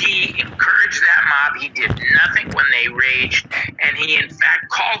insurrectionist. He encouraged that mob. He did nothing when they raged. And he, in fact,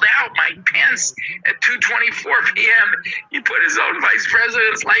 called out Mike Pence at 2:24 p.m. He put his own vice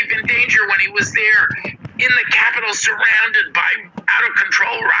president's life in danger when he was there in the Capitol surrounded by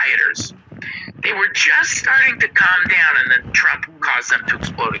out-of-control rioters. They were just starting to calm down, and then Trump caused them to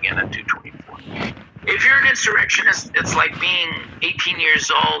explode again at 2:24. If you're an insurrectionist, it's like being 18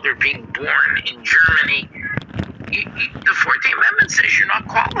 years old or being born in Germany. The 14th Amendment says you're not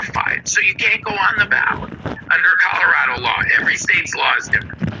qualified, so you can't go on the ballot under Colorado law. Every state's law is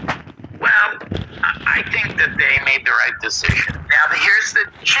different. Well, I think that they made the right decision. Now, here's the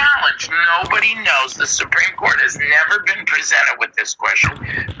challenge. Nobody knows. The Supreme Court has never been presented with this question.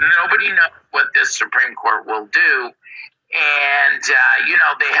 Nobody knows what this Supreme Court will do. And,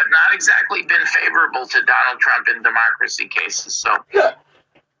 they have not exactly been favorable to Donald Trump in democracy cases. So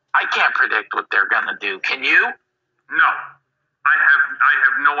I can't predict what they're going to do. Can you? No, I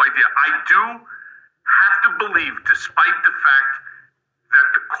have no idea. I do have to believe, despite the fact that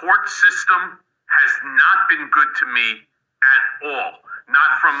the court system has not been good to me at all.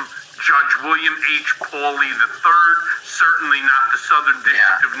 Not from Judge William H. Pauley III, certainly not the Southern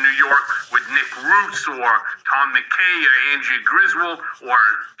District of New York with Nick Roos or Tom McKay or Angie Griswold or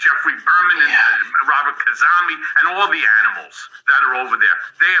Jeffrey Berman and Robert Kazami and all the animals that are over there.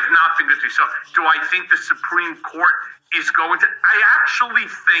 They have not been good to me. So do I think the Supreme Court is going to? I actually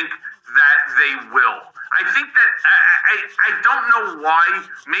think that they will. I think that I don't know why.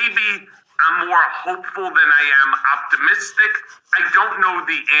 Maybe I'm more hopeful than I am optimistic. I don't know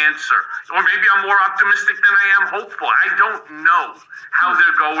the answer. Or maybe I'm more optimistic than I am hopeful. I don't know how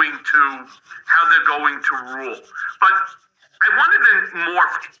they're going to rule. But I wanted to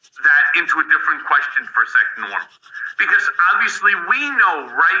morph that into a different question for a second, Norm. Because obviously we know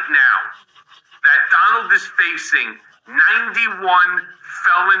right now that Donald is facing 91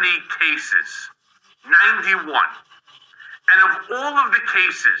 felony cases. 91. And of all of the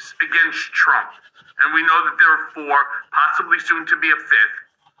cases against Trump, and we know that there are 4, possibly soon to be a 5th,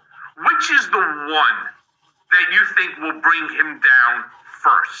 which is the one that you think will bring him down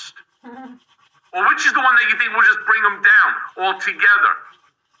first? Or which is the one that you think will just bring him down altogether?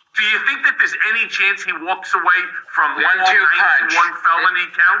 Do you think that there's any chance he walks away from all 91 felony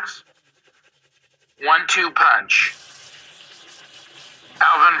counts? 1-2 punch.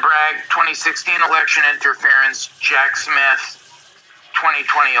 Alvin Bragg, 2016 election interference. Jack Smith,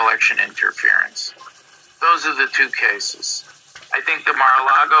 2020 election interference. Those are the 2 cases. I think the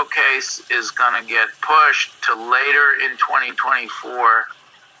Mar-a-Lago case is going to get pushed to later in 2024,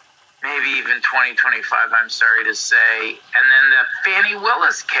 maybe even 2025, I'm sorry to say. And then the Fannie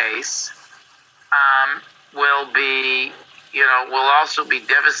Willis case will also be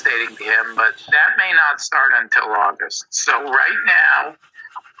devastating to him, but that may not start until August. So right now,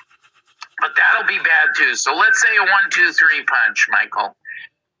 but that'll be bad too. So let's say a 1-2-3 punch, Michael.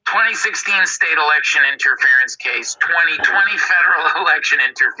 2016 state election interference case, 2020 federal election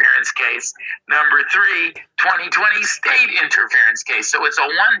interference case, number 3, 2020 state interference case. So it's a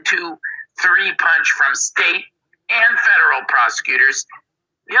 1-2-3 punch from state and federal prosecutors.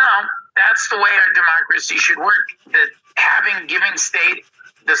 That's the way our democracy should work. Giving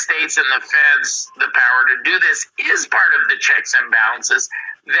the states and the feds the power to do this is part of the checks and balances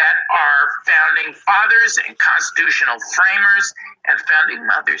that our founding fathers and constitutional framers and founding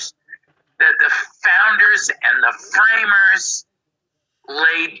mothers, that the founders and the framers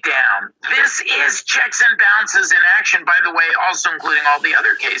laid down. This is checks and balances in action, by the way, also including all the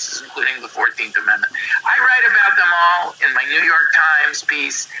other cases, including the 14th Amendment. I write about them all in my New York Times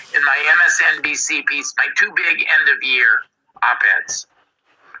piece, in my MSNBC piece, my 2 big end-of-year op-eds.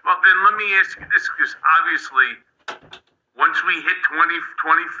 Well, then let me ask you this, because obviously, once we hit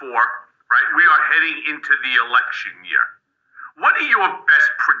 2024, right, we are heading into the election year. What are your best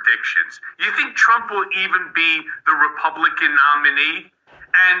predictions? You think Trump will even be the Republican nominee?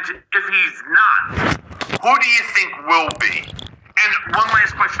 And if he's not, who do you think will be? And one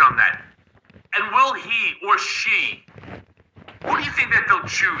last question on that. And will he or she, who do you think that they'll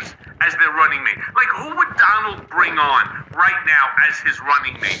choose as their running mate? Like, who would Donald bring on right now as his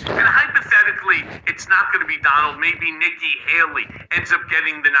running mate? And hypothetically, it's not going to be Donald. Maybe Nikki Haley ends up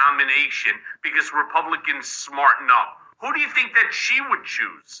getting the nomination because Republicans smarten up. Who do you think that she would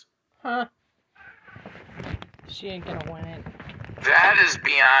choose? She ain't gonna win it. That is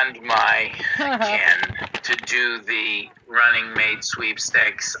beyond my ken to do the running mate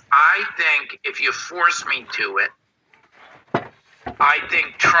sweepstakes. I think if you force me to it, I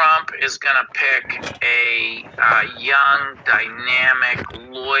think Trump is going to pick a young, dynamic,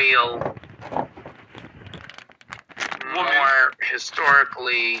 loyal, more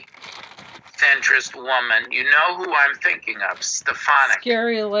historically centrist woman. You know who I'm thinking of, Stefanik.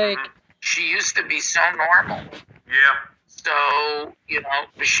 Scary Lake. She used to be so normal. Yeah. So,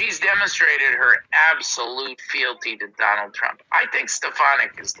 she's demonstrated her absolute fealty to Donald Trump. I think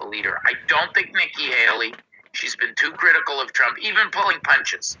Stefanik is the leader. I don't think Nikki Haley. She's been too critical of Trump, even pulling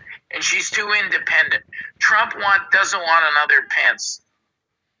punches. And she's too independent. Trump doesn't want another Pence.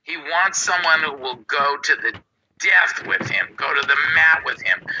 He wants someone who will go to the death with him, go to the mat with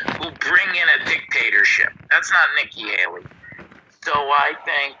him, who'll bring in a dictatorship. That's not Nikki Haley. So I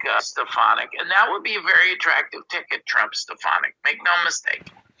think Stefanik, and that would be a very attractive ticket, Trump-Stefanik. Make no mistake.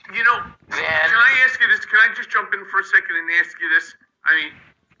 Can I ask you this? Can I just jump in for a second and ask you this? I mean,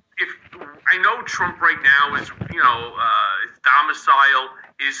 I know Trump right now is, his domicile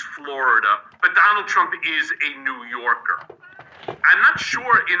is Florida, but Donald Trump is a New Yorker. I'm not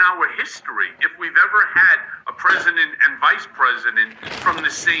sure in our history if we've ever had a president and vice president from the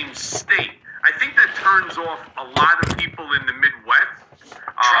same state. I think that turns off a lot of people in the Midwest.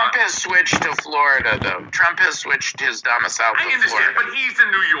 Trump has switched to Florida, though. Trump has switched his domicile to I understand, Florida. but he's a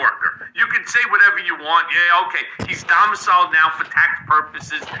New Yorker. You can say whatever you want. Yeah, okay. He's domiciled now for tax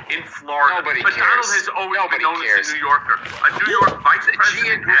purposes in Florida. Nobody but cares. Donald has always Nobody been known cares. as a New Yorker. A New York vice The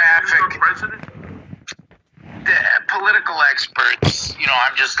president and a New geographic- York president? The political experts,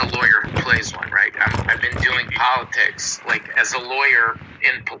 I'm just a lawyer who plays one, right? I've been doing politics, like, as a lawyer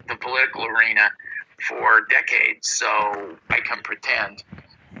in the political arena for decades, so I can pretend.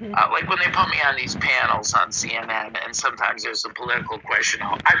 Like when they put me on these panels on CNN, and sometimes there's a political question,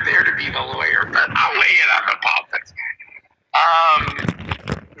 I'm there to be the lawyer, but I'll weigh in on the politics.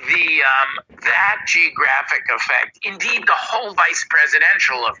 That geographic effect, indeed the whole vice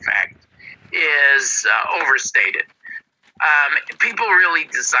presidential effect, is overstated. People really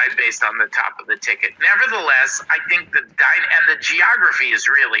decide based on the top of the ticket. Nevertheless, I think and the geography is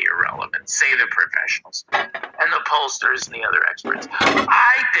really irrelevant, say the professionals and the pollsters and the other experts.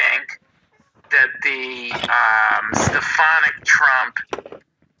 I think that the Stefanik Trump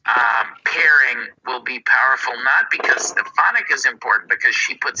pairing will be powerful, not because Stefanik is important, because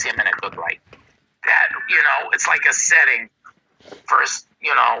she puts him in a good light. That, it's like a setting for a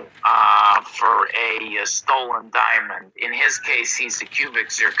stolen diamond. In his case, he's a cubic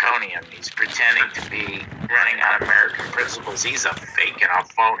zirconium. He's pretending to be running on American principles. He's a fake and a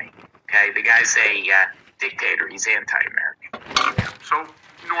phony. Okay, the guy's a dictator. He's anti-American. So,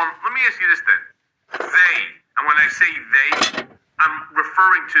 Norm, let me ask you this then. And when I say they, I'm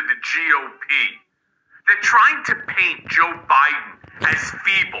referring to the GOP. They're trying to paint Joe Biden as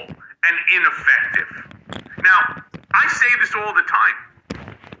feeble and ineffective. Now, I say this all the time.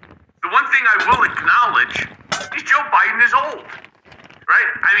 The one thing I will acknowledge is Joe Biden is old, right?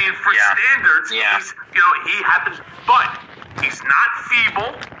 I mean, for standards, he happens, but he's not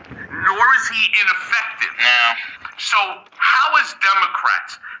feeble, nor is he ineffective. No. So how as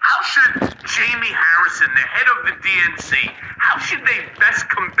Democrats, how should Jamie Harrison, the head of the DNC, how should they best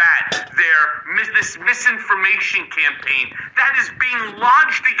combat this misinformation campaign that is being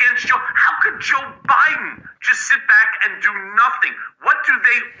launched against Joe? How could Joe Biden just sit back and do nothing? What do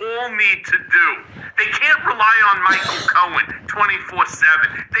they all need to do? They can't rely on Michael Cohen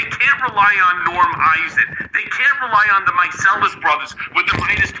 24/7. They can't rely on Norm Eisen. They can't rely on the Mycelis brothers with the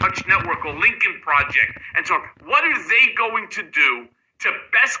Midas Touch Network or Lincoln Project and so on. What are they going to do to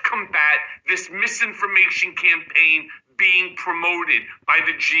best combat this misinformation campaign being promoted by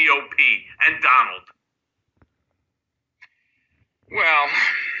the GOP and Donald? Well,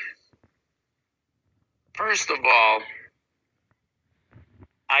 first of all,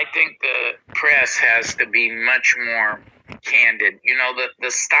 I think the press has to be much more candid.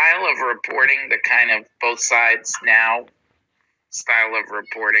 The style of reporting, the kind of both sides now style of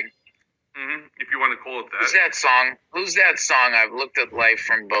reporting. Mm-hmm, if you want to call it that. Who's that song? I've looked at life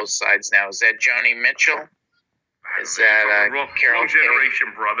from both sides now. Is that Joni Mitchell? Is that Carol wrong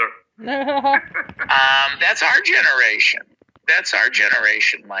generation, brother? That's our generation. That's our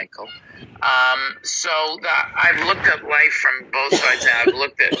generation, Michael. I've looked at life from both sides now. I've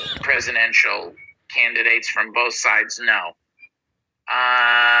looked at presidential candidates from both sides. No.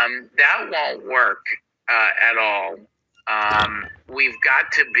 That won't work at all. We've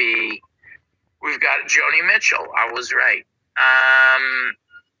got Joni Mitchell. I was right.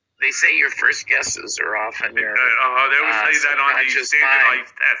 They say your first guesses are often your they always say that on these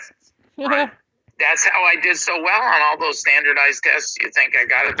standardized tests. Right. That's how I did so well on all those standardized tests. You think I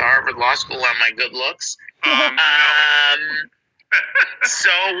got it to Harvard Law School on my good looks? No.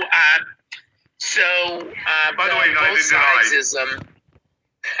 By the way, neither did I.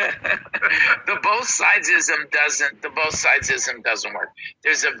 The both sidesism doesn't work.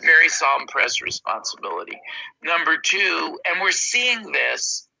 There's a very solemn press responsibility. Number two, and we're seeing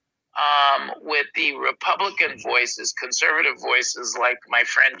this with the Republican voices, conservative voices like my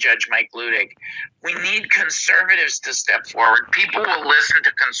friend Judge Mike Ludig. We need conservatives to step forward. People will listen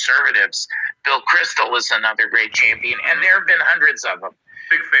to conservatives. Bill Kristol is another great champion, and there have been hundreds of them.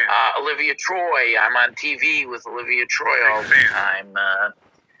 Big fan. Olivia Troy. I'm on TV with Olivia Troy all the time.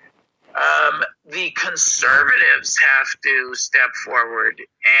 The conservatives have to step forward,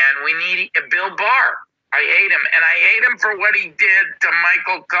 and we need Bill Barr. I hate him, and I hate him for what he did to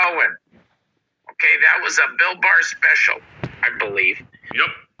Michael Cohen. Okay, that was a Bill Barr special, I believe. Yep.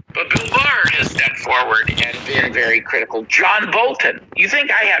 But Bill Barr has stepped forward and been very critical. John Bolton. You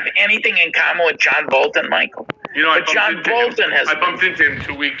think I have anything in common with John Bolton, Michael? You know, but John Bolton has. I bumped into him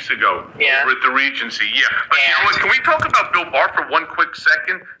 2 weeks ago Yeah. over at the Regency. Yeah, but you know what? Can we talk about Bill Barr for one quick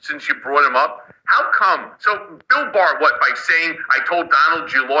second, since you brought him up? How come? So Bill Barr, what, by saying, I told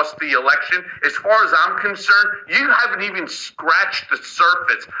Donald you lost the election? As far as I'm concerned, you haven't even scratched the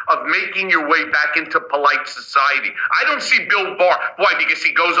surface of making your way back into polite society. I don't see Bill Barr, why, because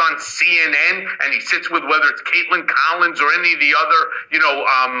he goes on CNN and he sits with whether it's Caitlin Collins or any of the other,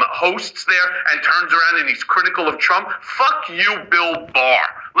 hosts there and turns around and he's critical of Trump? Fuck you, Bill Barr.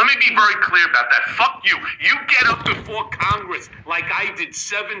 Let me be very clear about that. Fuck you. You get up before Congress like I did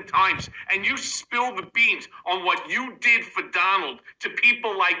 7 times, and you spill the beans on what you did for Donald to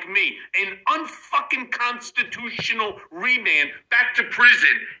people like me. An unfucking constitutional remand back to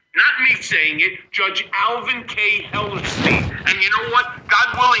prison. Not me saying it, Judge Alvin K. Hellerstein. And you know what?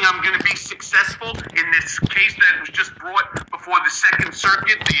 God willing, I'm going to be successful in this case that was just brought before the Second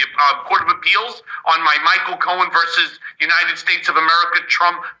Circuit, the Court of Appeals, on my Michael Cohen versus United States of America,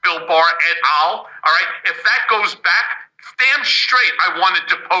 Trump, Bill Barr et al. All right? If that goes back, damn straight I want to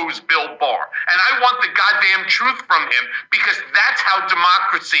depose Bill Barr. And I want the goddamn truth from him, because that's how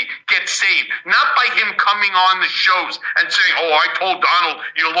democracy gets saved. Not by him coming on the shows and saying, oh, I told Donald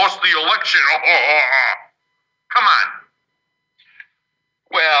you lost the election. Come on.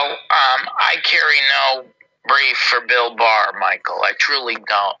 Well, I carry no brief for Bill Barr, Michael. I truly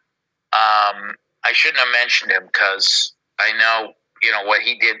don't. I shouldn't have mentioned him because I know, what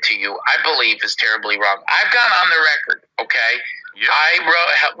he did to you, I believe is terribly wrong. I've gone on the record, okay? Yep. I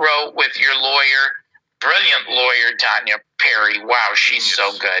wrote with your lawyer, brilliant lawyer, Tanya Perry. Wow, she's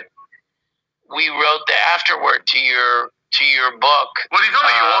so good. We wrote the afterword to your book. Well,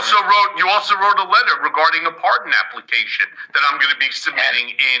 you also wrote a letter regarding a pardon application that I'm going to be submitting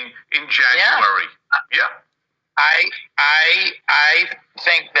in January. Yeah. I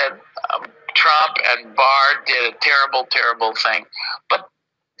think that Trump and Barr did a terrible, terrible thing. But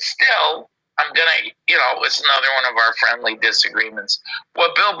still, I'm going to, it's another one of our friendly disagreements.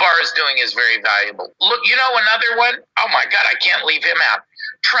 What Bill Barr is doing is very valuable. Look, another one? Oh, my God, I can't leave him out.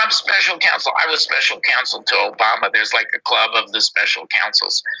 Trump's special counsel. I was special counsel to Obama. There's like a club of the special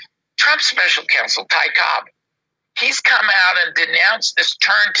counsels. Trump's special counsel, Ty Cobb, he's come out and denounced this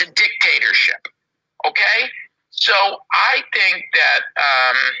turn to dictatorship. Okay? So I think that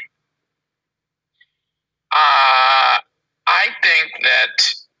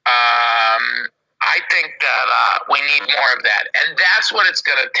we need more of that, and that's what it's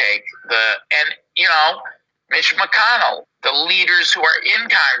going to take. Mitch McConnell, the leaders who are in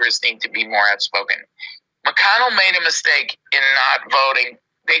Congress need to be more outspoken. McConnell made a mistake in not voting.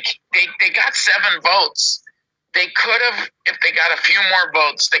 They got 7 votes. They could have, if they got a few more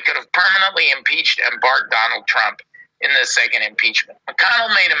votes, they could have permanently impeached and barred Donald Trump in the second impeachment.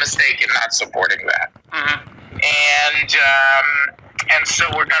 McConnell made a mistake in not supporting that. Mm-hmm. And so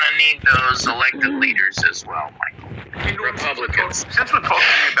we're going to need those elected leaders as well, Michael. Republicans. Since we're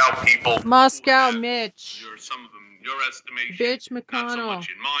talking about people, Moscow Mitch. Some of them, your estimation, Bitch not so McConnell. much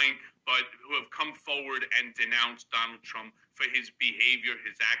in mine, but who have come forward and denounced Donald Trump for his behavior,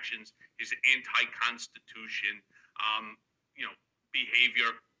 his actions, his anti-constitution,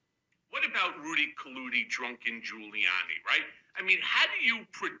 behavior. What about Rudy Colludi, drunken Giuliani, right? I mean, how do you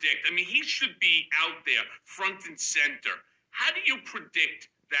predict? I mean, he should be out there front and center. How do you predict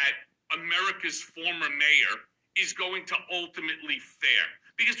that America's former mayor is going to ultimately fare?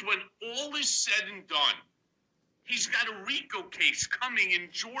 Because when all is said and done, he's got a RICO case coming in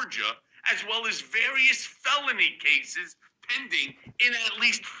Georgia, as well as various felony cases pending in at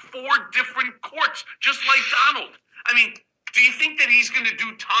least 4 different courts, just like Donald. I mean, do you think that he's going to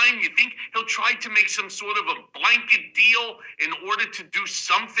do time? You think he'll try to make some sort of a blanket deal in order to do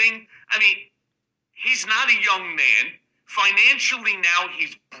something? I mean, he's not a young man. Financially now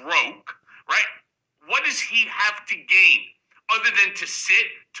he's broke, right? What does he have to gain other than to sit,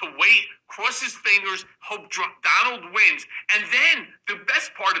 to wait, cross his fingers, hope Donald wins, and then the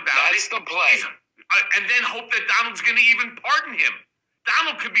best part about That's the play. Is, and then hope that Donald's going to even pardon him.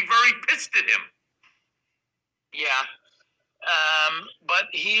 Donald could be very pissed at him. Yeah.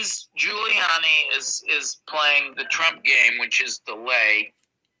 But Giuliani is playing the Trump game, which is delay.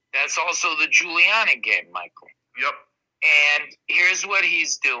 That's also the Giuliani game, Michael. Yep. And here's what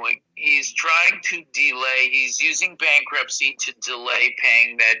he's doing. He's trying to delay. He's using bankruptcy to delay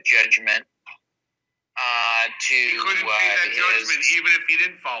paying that judgment. He couldn't pay that judgment even if he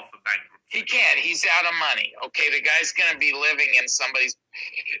didn't file for bankruptcy. He can't. He's out of money. Okay, the guy's going to be living in somebody's.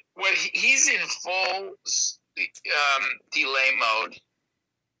 He's in full delay mode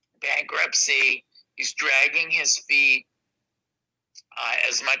bankruptcy. He's dragging his feet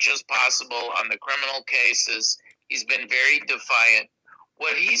as much as possible on the criminal cases. He's been very defiant.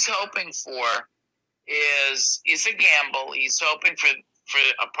 What he's hoping for is a gamble. He's hoping for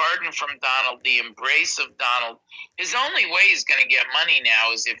a pardon from Donald, the embrace of Donald. His only way he's going to get money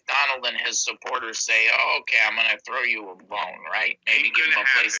now is if Donald and his supporters say, oh, okay, I'm going to throw you a bone, right? Maybe give him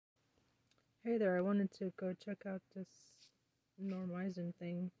a place. Hey there, I wanted to go check out this Norm Eisen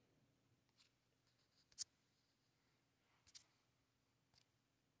thing.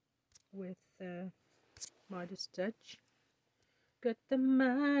 With Midas Touch. Got the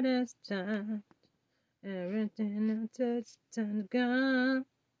Midas Touch. Everything I touch turns gone.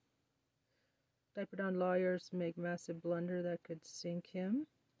 Diaperdon lawyers make massive blunder that could sink him.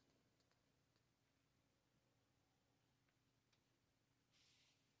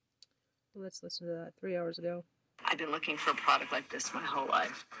 Let's listen to that 3 hours ago. I've been looking for a product like this my whole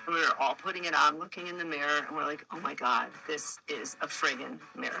life. And we were all putting it on, looking in the mirror, and we're like, oh my God, this is a friggin'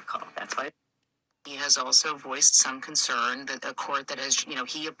 miracle. That's why. He has also voiced some concern that a court that has,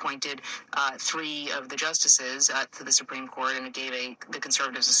 he appointed 3 of the justices to the Supreme Court, and it gave the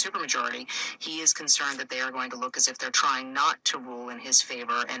conservatives a supermajority. He is concerned that they are going to look as if they're trying not to rule in his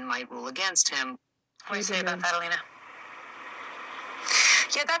favor and might rule against him. What do you say about that, Alina?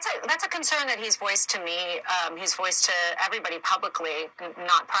 Yeah, that's a concern that he's voiced to me. He's voiced to everybody publicly,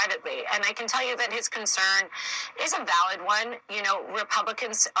 not privately. And I can tell you that his concern is a valid one.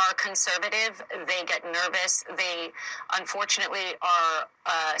 Republicans are conservative. They get nervous. They, unfortunately, are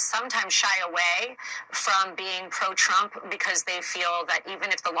sometimes shy away from being pro-Trump because they feel that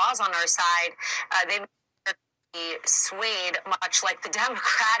even if the law's on our side, they may be swayed much like the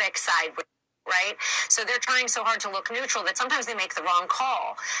Democratic side would. Right? So they're trying so hard to look neutral that sometimes they make the wrong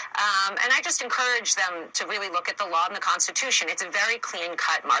call. And I just encourage them to really look at the law and the Constitution. It's a very clean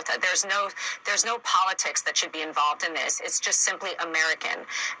cut, Martha. There's no politics that should be involved in this. It's just simply American.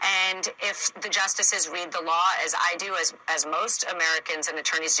 And if the justices read the law as I do, as most Americans and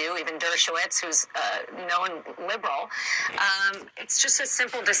attorneys do, even Dershowitz, who's a known liberal, it's just a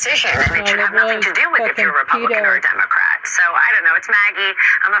simple decision. And it should have nothing to do with if you're a Republican or a Democrat. So I don't know. It's Maggie.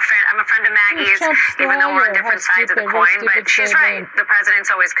 I'm a friend of Maggie. Even though we're on different sides of the coin, but she's right. The president's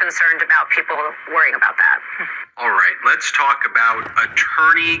always concerned about people worrying about that. All right, let's talk about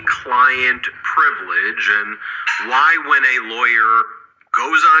attorney-client privilege and why when a lawyer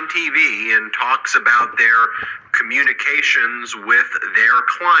goes on TV and talks about their communications with their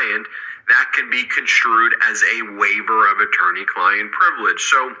client, that can be construed as a waiver of attorney-client privilege.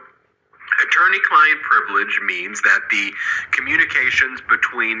 So attorney-client privilege means that the communications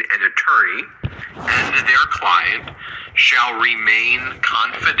between an attorney and their client shall remain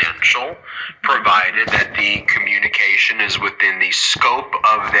confidential, provided that the communication is within the scope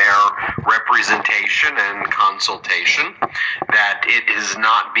of their representation and consultation, that it is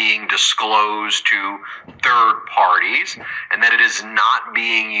not being disclosed to third parties, and that it is not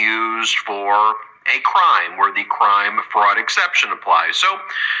being used for a crime where the crime fraud exception applies. So,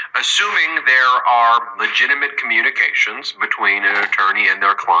 assuming there are legitimate communications between an attorney and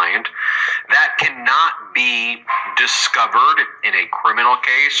their client that cannot be discovered in a criminal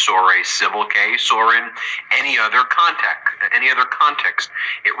case or a civil case or in any other context,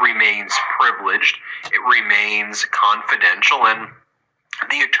 it remains privileged, it remains confidential, and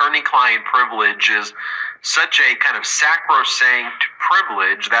the attorney-client privilege is such a kind of sacrosanct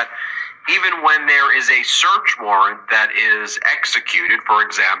privilege that even when there is a search warrant that is executed, for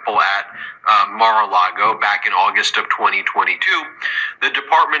example, at Mar-a-Lago back in August of 2022, the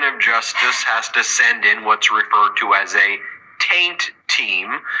Department of Justice has to send in what's referred to as a taint team,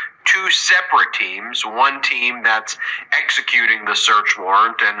 2 separate teams, one team that's executing the search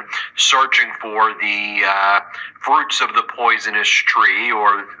warrant and searching for the fruits of the poisonous tree,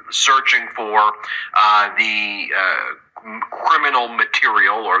 or searching for the criminal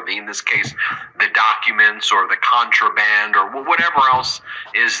material, or in this case, the documents or the contraband or whatever else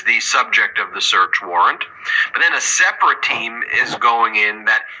is the subject of the search warrant. But then a separate team is going in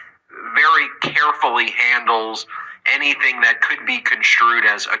that very carefully handles anything that could be construed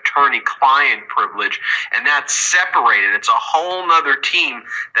as attorney-client privilege, and that's separated. It's a whole nother team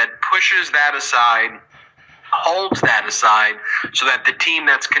that pushes that aside, holds that aside, so that the team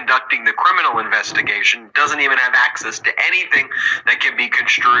that's conducting the criminal investigation doesn't even have access to anything that can be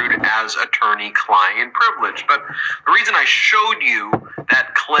construed as attorney-client privilege. But the reason I showed you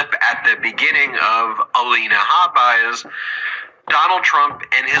that clip at the beginning of Alina Haba is Donald Trump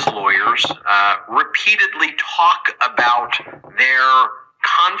and his lawyers repeatedly talk about their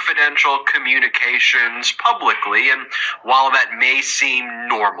confidential confidential communications publicly. And while that may seem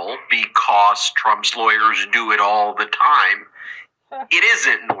normal because Trump's lawyers do it all the time, it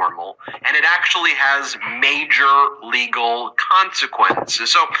isn't normal, and it actually has major legal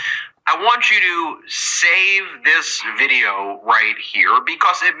consequences. So I want you to save this video right here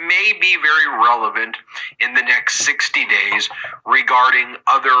because it may be very relevant in the next 60 days regarding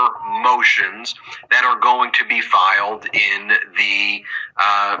other motions that are going to be filed in the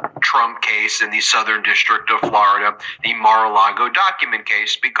Trump case in the Southern District of Florida, the Mar-a-Lago document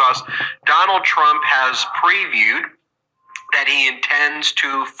case, because Donald Trump has previewed that he intends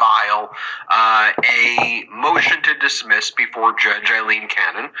to file a motion to dismiss before Judge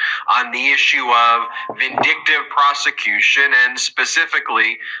Alina on the issue of vindictive prosecution, and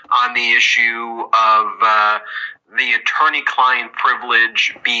specifically on the issue of the attorney-client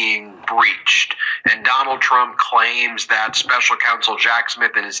privilege being breached. And Donald Trump claims that Special Counsel Jack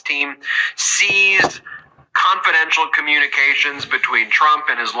Smith and his team seized confidential communications between Trump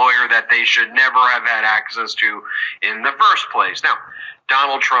and his lawyer that they should never have had access to in the first place. Now,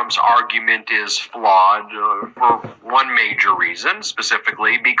 Donald Trump's argument is flawed for one major reason,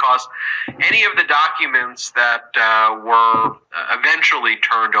 specifically because any of the documents that were eventually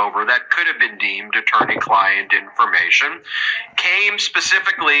turned over that could have been deemed attorney-client information came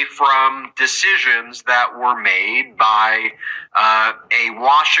specifically from decisions that were made by a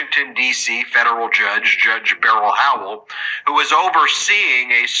Washington, D.C. federal judge, Judge Beryl Howell, who was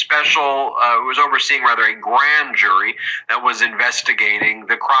overseeing a grand jury that was investigating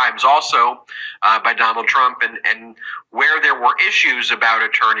the crimes also by Donald Trump, and where there were issues about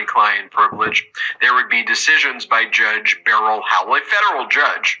attorney-client privilege, there would be decisions by Judge Beryl Howell, a federal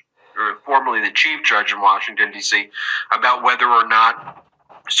judge, formerly the chief judge in Washington, D.C., about whether or not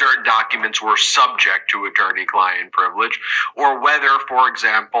certain documents were subject to attorney-client privilege, or whether, for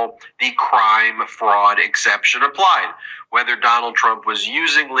example, the crime fraud exception applied, whether Donald Trump was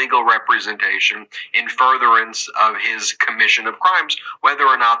using legal representation in furtherance of his commission of crimes, whether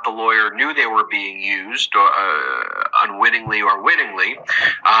or not the lawyer knew they were being used unwittingly or wittingly,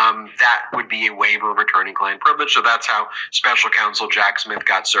 that would be a waiver of attorney-client privilege. So that's how Special Counsel Jack Smith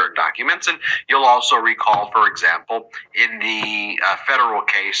got certain documents. And you'll also recall, for example, in the federal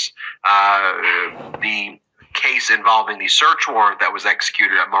case, the case involving the search warrant that was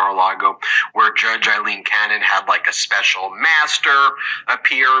executed at Mar-a-Lago, where Judge Alina had like a special master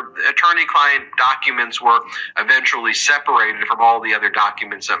appear. Attorney-client documents were eventually separated from all the other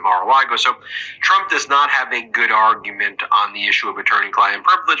documents at Mar-a-Lago. So Trump does not have a good argument on the issue of attorney-client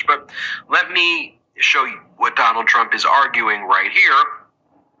privilege, but let me show you what Donald Trump is arguing right here.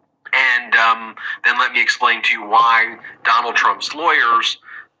 And then let me explain to you why Donald Trump's lawyers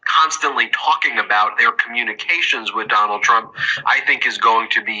constantly talking about their communications with Donald Trump, I think is going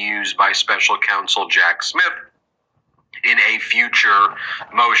to be used by Special Counsel Jack Smith in a future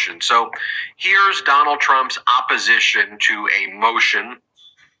motion. So here's Donald Trump's opposition to a motion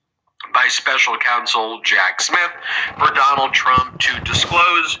by Special Counsel Jack Smith for Donald Trump to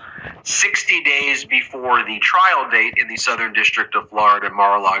disclose 60 days before the trial date in the Southern District of Florida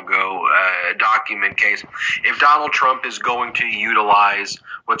Mar-a-Lago document case, if Donald Trump is going to utilize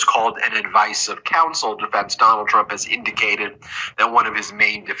what's called an advice of counsel defense. Donald Trump has indicated that one of his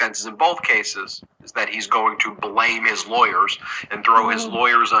main defenses in both cases is that he's going to blame his lawyers and throw his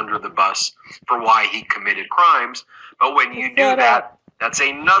lawyers under the bus for why he committed crimes. But when you do that, that's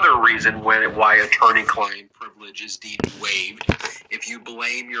another reason why attorney-client privilege is deemed waived. If you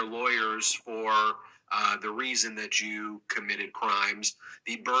blame your lawyers for the reason that you committed crimes,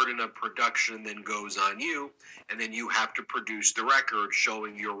 the burden of production then goes on you, and then you have to produce the record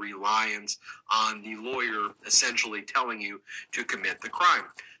showing your reliance on the lawyer essentially telling you to commit the crime.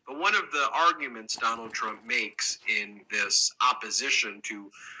 But one of the arguments Donald Trump makes in this opposition to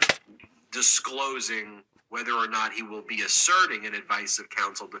disclosing whether or not he will be asserting an advice of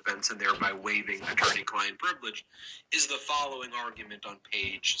counsel defense and thereby waiving attorney-client privilege is the following argument on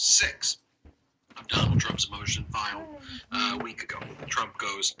page 6 of Donald Trump's motion filed a week ago. Trump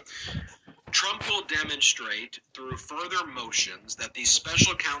goes, Trump will demonstrate through further motions that the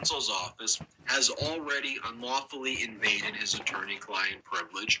special counsel's office has already unlawfully invaded his attorney-client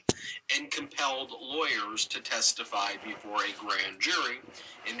privilege and compelled lawyers to testify before a grand jury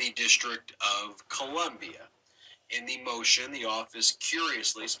in the District of Columbia. In the motion, the office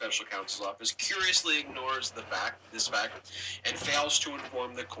special counsel's office curiously ignores this fact and fails to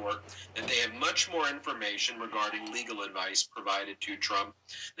inform the court that they have much more information regarding legal advice provided to Trump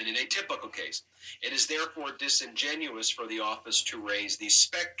than in a typical case. It is therefore disingenuous for the office to raise the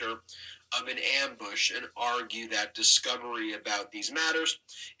specter of an ambush and argue that discovery about these matters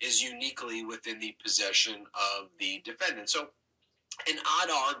is uniquely within the possession of the defendant. So, an odd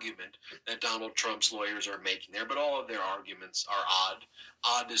argument that Donald Trump's lawyers are making there, but all of their arguments are odd.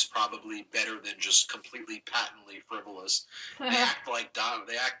 Odd is probably better than just completely patently frivolous. They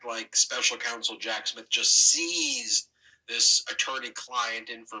act like Special Counsel Jack Smith just seized this attorney-client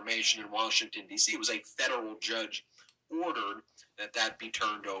information in Washington, D.C. It was a federal judge ordered that be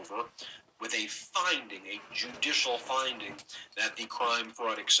turned over with a finding, a judicial finding, that the crime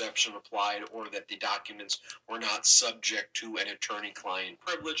fraud exception applied or that the documents were not subject to an attorney-client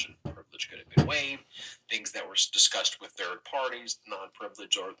privilege. Privilege could have been waived, things that were discussed with third parties,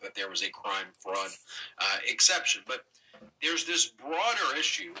 non-privilege, or that there was a crime fraud exception. But there's this broader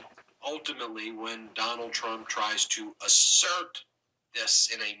issue, ultimately, when Donald Trump tries to assert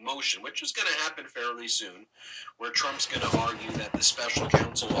this in a motion, which is going to happen fairly soon, where Trump's going to argue that the special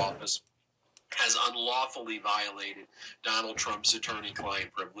counsel office has unlawfully violated Donald Trump's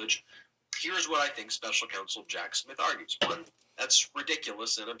attorney-client privilege. Here's what I think Special Counsel Jack Smith argues. One, that's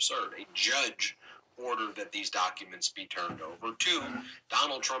ridiculous and absurd. A judge ordered that these documents be turned over. Two,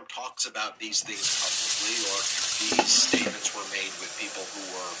 Donald Trump talks about these things publicly, or these statements were made with people who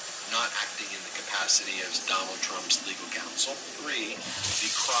were not acting in the capacity as Donald Trump's legal counsel. Three,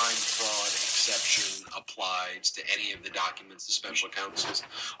 the crime fraud exception applies to any of the documents the special counsel's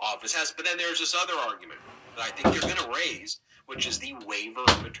office has. But then there's this other argument that I think they're going to raise, which is the waiver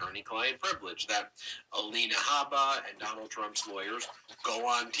of attorney-client privilege, that Alina Haba and Donald Trump's lawyers go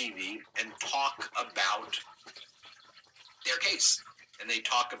on TV and talk about their case, and they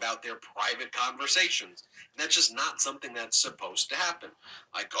talk about their private conversations. And that's just not something that's supposed to happen.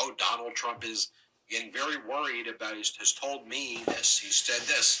 Like, oh, Donald Trump is getting very worried about, has told me this, he said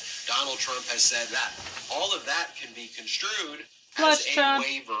this, Donald Trump has said that. All of that can be construed as a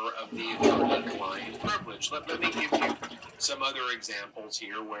waiver of the attorney-client privilege. Let me give you some other examples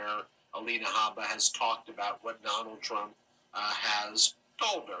here where Alina Haba has talked about what Donald Trump has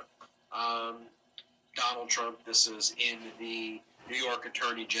told her. Donald Trump, this is in the New York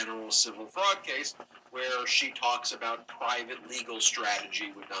Attorney General's civil fraud case, where she talks about private legal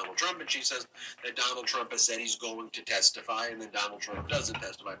strategy with Donald Trump, and she says that Donald Trump has said he's going to testify, and then Donald Trump doesn't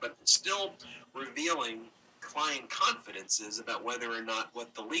testify, but it's still revealing client confidences about whether or not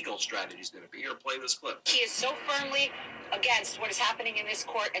what the legal strategy is going to be. Here, play this clip. He is so firmly against what is happening in this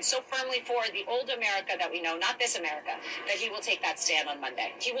court and so firmly for the old America that we know, not this America, that he will take that stand on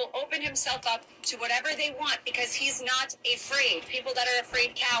Monday. He will open himself up to whatever they want because he's not afraid. People that are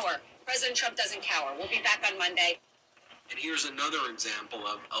afraid cower. President Trump doesn't cower. We'll be back on Monday. And here's another example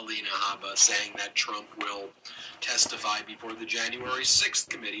of Alina Haba saying that Trump will testify before the January 6th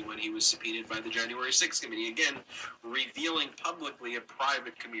committee when he was subpoenaed by the January 6th committee. Again, revealing publicly a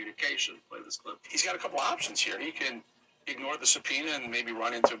private communication. Play this clip. He's got a couple options here. He can ignore the subpoena and maybe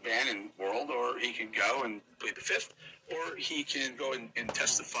run into a Bannon world, or he can go and plead the fifth, or he can go and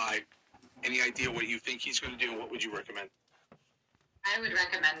testify. Any idea what you think he's going to do, and what would you recommend? I would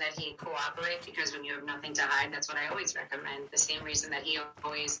recommend that he cooperate, because when you have nothing to hide, that's what I always recommend. The same reason that he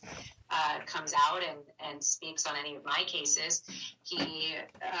always comes out and speaks on any of my cases. He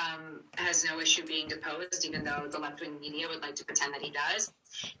has no issue being deposed, even though the left-wing media would like to pretend that he does.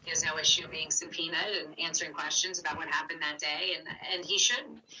 He has no issue being subpoenaed and answering questions about what happened that day, and he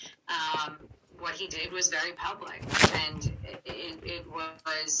shouldn't. What he did was very public, and it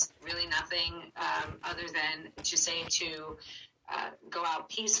was really nothing other than to say to go out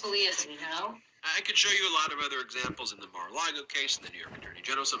peacefully, as we know. I could show you a lot of other examples in the Mar-a-Lago case, in the New York Attorney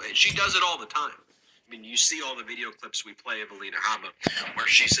General. She does it all the time. I mean, you see all the video clips we play of Alina Haba, where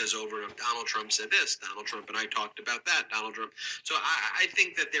she says over and Donald Trump said this, Donald Trump and I talked about that, Donald Trump. So I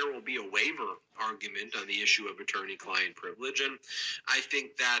think that there will be a waiver argument on the issue of attorney-client privilege, and I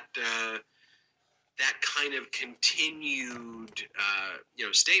think that that kind of continued,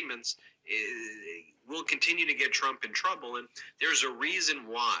 statements will continue to get Trump in trouble. And there's a reason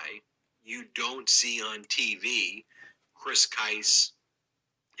why you don't see on TV Chris Kise.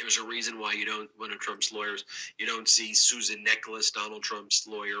 There's a reason why you don't, one of Trump's lawyers, you don't see Susan Nicholas, Donald Trump's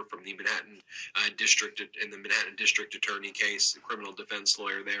lawyer from the Manhattan District, in the Manhattan District Attorney case, the criminal defense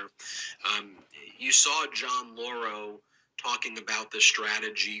lawyer there. You saw John Lauro talking about the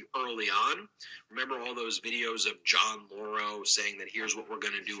strategy early on. Remember all those videos of John Lauro saying that here's what we're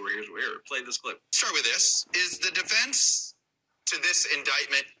going to do, or here, play this clip. Start with this. Is the defense to this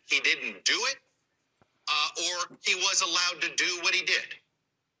indictment he didn't do it, or he was allowed to do what he did?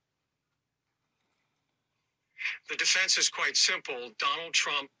 The defense is quite simple. Donald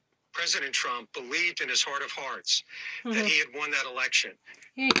Trump President Trump believed in his heart of hearts that he had won that election.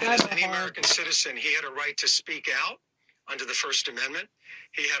 He ain't And got as no any heart. American citizen, he had a right to speak out under the First Amendment.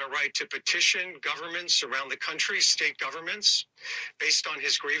 He had a right to petition governments around the country, state governments, based on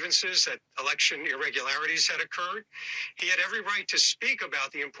his grievances that election irregularities had occurred. He had every right to speak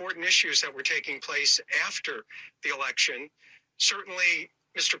about the important issues that were taking place after the election. Certainly,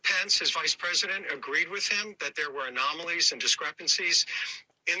 Mr. Pence, his vice president, agreed with him that there were anomalies and discrepancies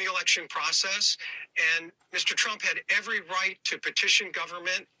in the election process. And Mr. Trump had every right to petition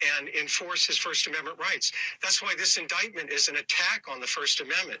government and enforce his First Amendment rights. That's why this indictment is an attack on the First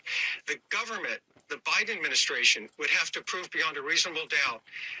Amendment. The government, the Biden administration, would have to prove beyond a reasonable doubt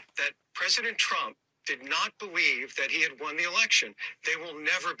that President Trump did not believe that he had won the election. They will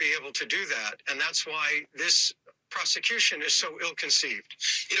never be able to do that. And that's why this prosecution is so ill-conceived.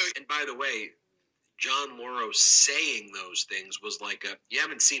 You know, and by the way, John Lauro saying those things was like you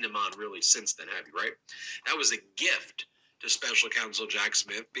haven't seen him on really since then, have you, right? That was a gift to Special Counsel Jack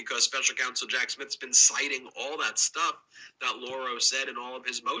Smith, because Special Counsel Jack Smith's been citing all that stuff that Lauro said in all of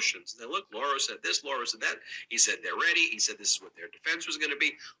his motions. Now, look, Lauro said this, Lauro said that. He said they're ready. He said this is what their defense was going to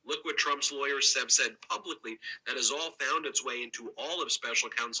be. Look what Trump's lawyers have said publicly. That has all found its way into all of Special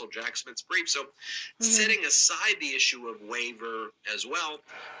Counsel Jack Smith's brief. So setting aside the issue of waiver as well,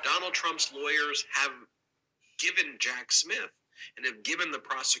 Donald Trump's lawyers have given Jack Smith and have given the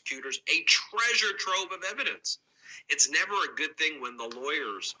prosecutors a treasure trove of evidence. It's never a good thing when the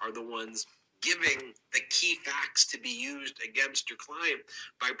lawyers are the ones giving the key facts to be used against your client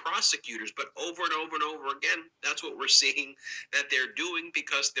by prosecutors. But over and over and over again, that's what we're seeing that they're doing,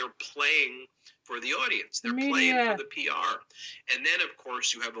 because they're playing for the audience. They're playing for the PR. And then, of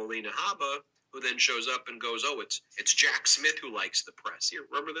course, you have Alina Haba, who then shows up and goes, oh, it's Jack Smith who likes the press. Here,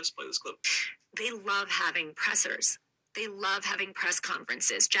 remember this? Play this clip. They love having pressers. They love having press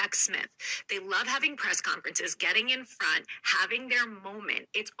conferences. Jack Smith. They love having press conferences, getting in front, having their moment.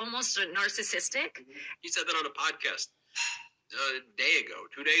 It's almost narcissistic. He said that on a podcast a day ago,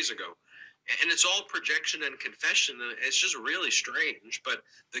 2 days ago. And it's all projection and confession. And it's just really strange. But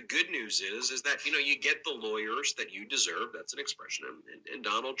the good news is that, you know, you get the lawyers that you deserve. That's an expression. And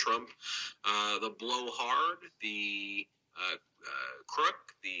Donald Trump, the blowhard, the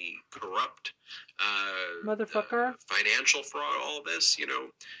crook, the corrupt, motherfucker, financial fraud, all this, you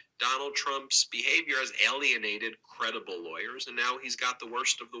know, Donald Trump's behavior has alienated credible lawyers, and now he's got the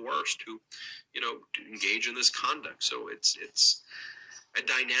worst of the worst who, you know, engage in this conduct. So it's a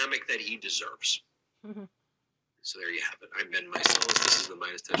dynamic that he deserves. So there you have it. I'm Ben Myself. This is the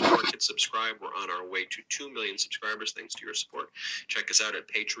Midas Touch Network. Hit subscribe. We're on our way to 2 million subscribers thanks to your support. Check us out at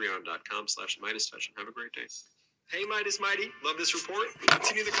patreon.com/Midas Touch and have a great day. Hey, Midas Mighty. Love this report?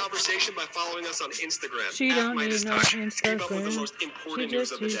 Continue the conversation by following us on Instagram. She don't Midas need no Touch. Instagram. Keep up with the most important She news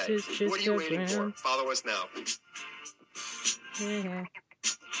just of the day. uses What are you waiting for? Instagram. Follow us now. Yeah.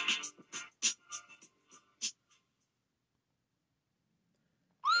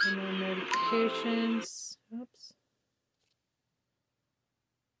 And then notifications. Oops.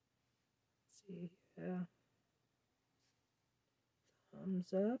 Let's see. Yeah.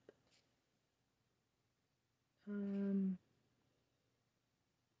 Thumbs up.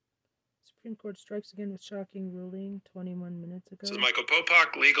 Supreme Court strikes again with shocking ruling 21 minutes ago. This is Michael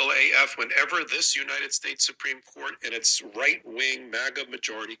Popak, Legal AF. Whenever this United States Supreme Court and its right-wing MAGA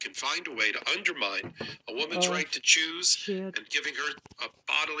majority can find a way to undermine a woman's right to choose and giving her a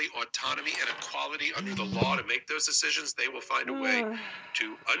bodily autonomy and equality under the law to make those decisions, they will find a way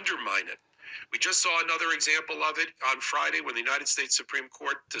to undermine it. We just saw another example of it on Friday when the United States Supreme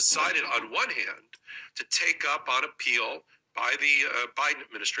Court decided, on one hand, to take up on appeal by the Biden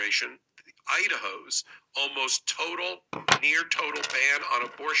administration Idaho's almost total, near total ban on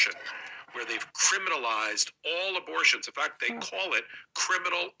abortion, where they've criminalized all abortions. In fact, they call it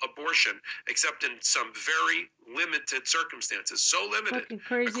criminal abortion, except in some very limited circumstances. So limited,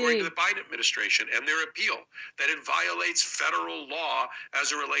 according to the Biden administration and their appeal, that it violates federal law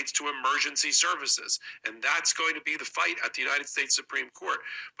as it relates to emergency services. And that's going to be the fight at the United States Supreme Court.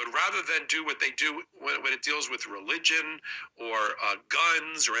 But rather than do what they do when it deals with religion or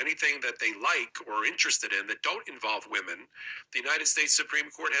guns or anything that they like or are interested in that don't involve women, the United States Supreme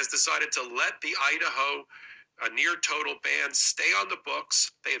Court has decided to let the Idaho near total ban stay on the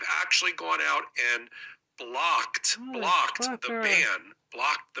books. They have actually gone out and blocked the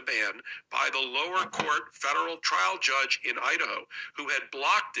ban by the lower court federal trial judge in Idaho, who had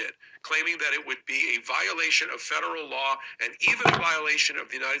blocked it, claiming that it would be a violation of federal law and even a violation of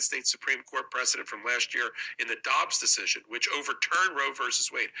the United States Supreme Court precedent from last year in the Dobbs decision, which overturned Roe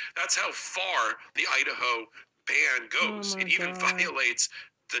versus Wade. That's how far the Idaho ban goes. It even violates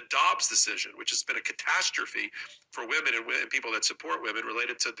the Dobbs decision, which has been a catastrophe for women and people that support women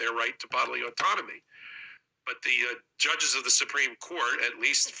related to their right to bodily autonomy. But the judges of the Supreme Court, at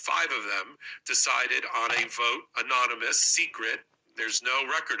least 5 of them, decided on a vote, anonymous, secret. There's no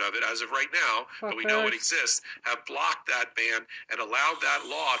record of it as of right now, but we know it exists, have blocked that ban and allowed that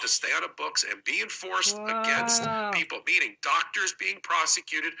law to stay on the books and be enforced against people, meaning doctors being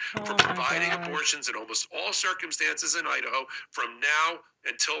prosecuted for providing abortions in almost all circumstances in Idaho from now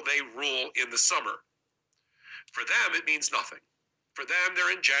until they rule in the summer. For them, it means nothing. For them,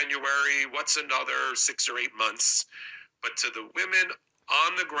 they're in January. What's another 6 or 8 months? But to the women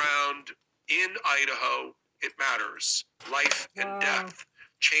on the ground in Idaho, it matters. Life and death,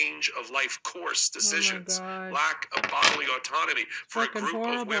 change of life course decisions, lack of bodily autonomy for a group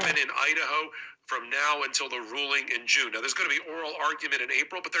of women in Idaho from now until the ruling in June. Now, there's going to be oral argument in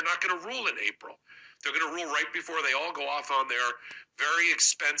April, but they're not going to rule in April. They're going to rule right before they all go off on their very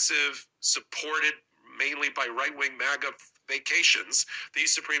expensive, supported mainly by right-wing MAGA vacations.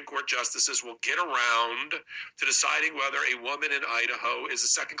 These Supreme Court justices will get around to deciding whether a woman in Idaho is a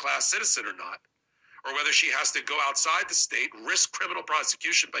second-class citizen or not, or whether she has to go outside the state, risk criminal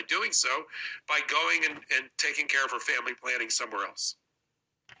prosecution by doing so, by going and taking care of her family planning somewhere else.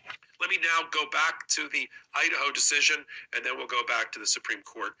 Let me now go back to the Idaho decision, and then we'll go back to the Supreme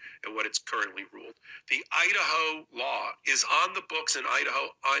Court and what it's currently ruled. The Idaho law is on the books in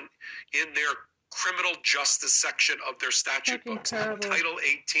Idaho in their criminal justice section of their statute books. Title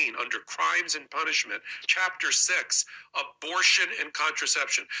 18, under Crimes and Punishment, Chapter 6, Abortion and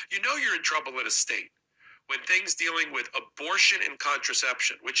Contraception. You know you're in trouble in a state when things dealing with abortion and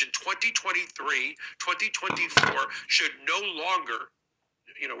contraception, which in 2023, 2024, should no longer,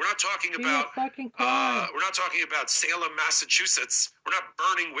 we're not talking about, we're not talking about Salem, Massachusetts. We're not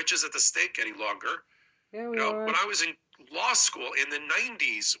burning witches at the stake any longer. When I was in law school in the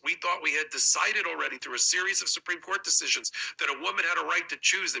 90s, we thought we had decided already through a series of Supreme Court decisions that a woman had a right to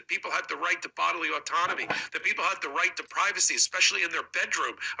choose, that people had the right to bodily autonomy, that people had the right to privacy, especially in their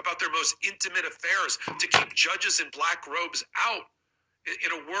bedroom, about their most intimate affairs, to keep judges in black robes out.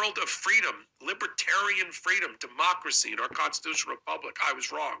 In a world of freedom, libertarian freedom, democracy in our constitutional republic, I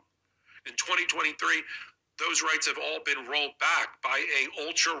was wrong. In 2023, those rights have all been rolled back by a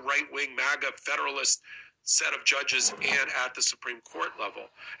ultra right-wing MAGA federalist set of judges and at the Supreme Court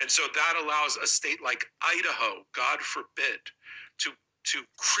level. And so that allows a state like Idaho, God forbid, to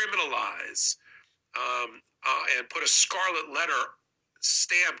criminalize and put a scarlet letter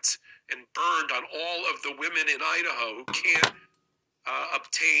stamped and burned on all of the women in Idaho who can't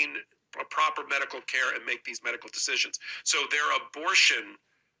obtain a proper medical care and make these medical decisions. So their abortion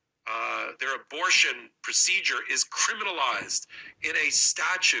procedure is criminalized in a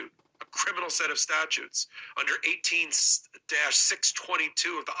statute, a criminal set of statutes under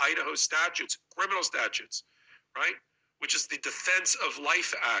 18-622 of the Idaho statutes, criminal statutes, right? Which is the Defense of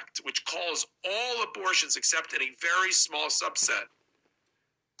Life Act, which calls all abortions except in a very small subset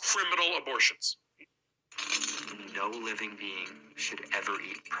criminal abortions. No living being should ever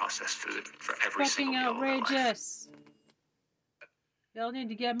eat processed food for every single meal fucking outrageous. Y'all need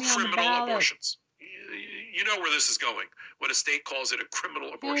to get me on the criminal ballot. abortions. You know where this is going when a state calls it a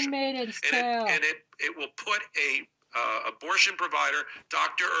criminal abortion. And it will put a abortion provider,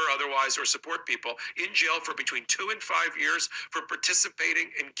 doctor or otherwise, or support people in jail for between 2 and 5 years for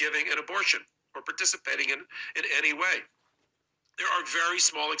participating in giving an abortion or participating in any way. There are very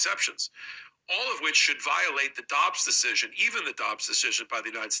small exceptions, all of which should violate the Dobbs decision, even the Dobbs decision by the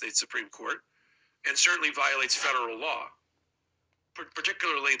United States Supreme Court, and certainly violates federal law.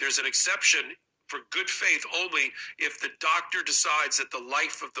 Particularly, there's an exception for good faith only if the doctor decides that the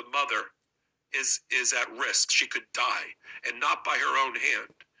life of the mother is at risk. She could die, and not by her own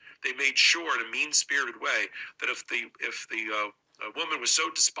hand. They made sure in a mean-spirited way that if the woman was so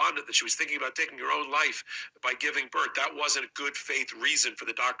despondent that she was thinking about taking her own life by giving birth, that wasn't a good faith reason for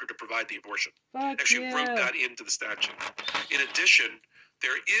the doctor to provide the abortion. Actually wrote that into the statute. In addition,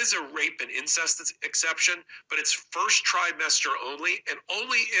 there is a rape and incest exception, but it's first trimester only, and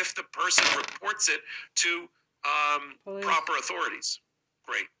only if the person reports it to proper authorities.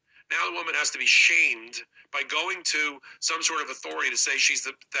 Great. Now the woman has to be shamed by going to some sort of authority to say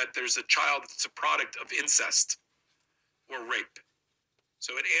that there's a child that's a product of incest or rape.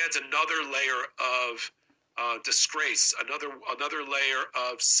 So it adds another layer of disgrace, another layer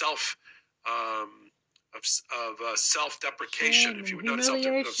of self-deprecation. If you would notice,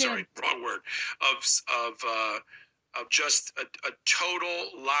 sorry, wrong word. Of just a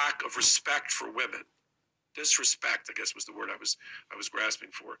total lack of respect for women. Disrespect, I guess, was the word I was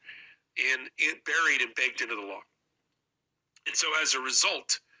grasping for, buried and baked into the law. And so as a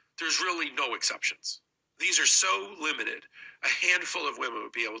result, there's really no exceptions. These are so limited. A handful of women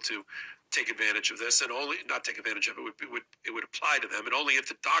would be able to take advantage of this, and only not take advantage of it would apply to them, and only if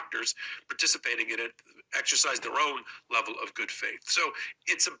the doctors participating in it exercise their own level of good faith. So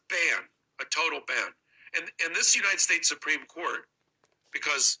it's a ban, a total ban. And this United States Supreme Court,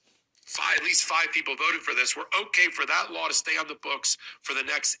 because at least 5 people voted for this, were okay for that law to stay on the books for the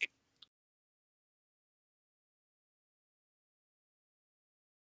next.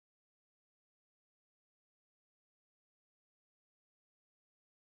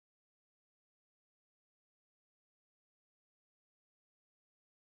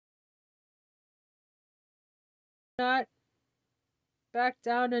 Not back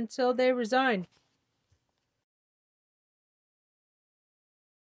down until they resign.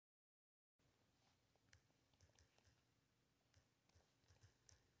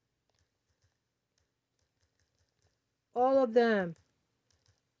 All of them.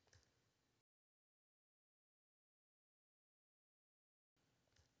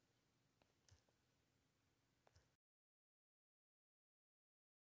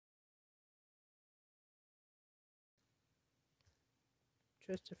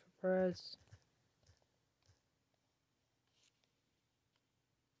 Christopher Perez.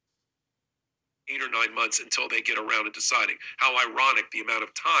 Eight or 9 months until they get around to deciding. How ironic the amount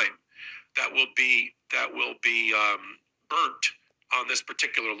of time that will be burnt on this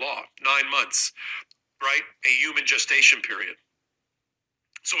particular law. 9 months, right? A human gestation period.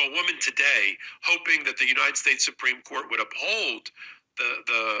 So a woman today, hoping that the United States Supreme Court would uphold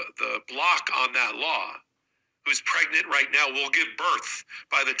the block on that law, who's pregnant right now, will give birth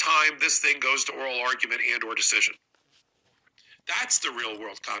by the time this thing goes to oral argument and or decision. That's the real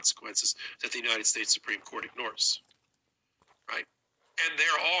world consequences that the United States Supreme Court ignores, right? And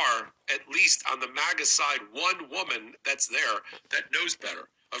there are, at least on the MAGA side, one woman that's there that knows better.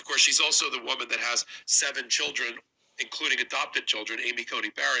 Of course, she's also the woman that has 7 children, including adopted children, Amy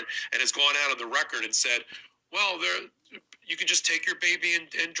Coney Barrett, and has gone out on the record and said, well, you can just take your baby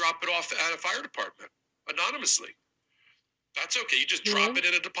and drop it off at a fire department anonymously. That's okay. You just drop it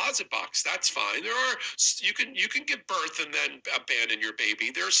in a deposit box. That's fine. You can give birth and then abandon your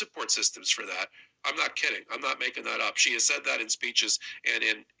baby. There are support systems for that. I'm not kidding. I'm not making that up. She has said that in speeches and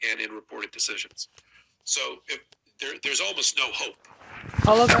in reported decisions. So there's almost no hope.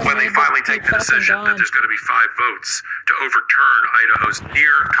 And when they finally take the decision that there's going to be 5 votes to overturn Idaho's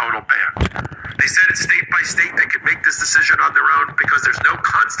near total ban, they said it's state by state. They could make this decision on their own because there's no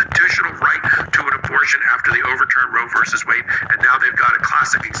constitutional right to an abortion after they overturned Roe versus Wade, and now they've got a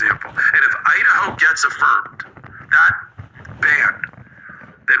classic example. And if Idaho gets affirmed, that ban,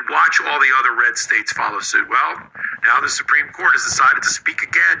 then watch all the other red states follow suit. Well, now the Supreme Court has decided to speak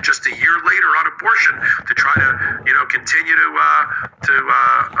again just a year later on abortion to try to, continue to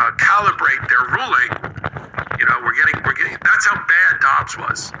calibrate their ruling. We're getting. That's how bad Dobbs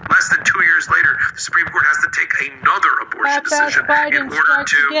was. Less than 2 years later, the Supreme Court has to take another abortion decision in order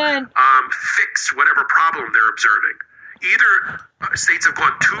to fix whatever problem they're observing. Either states have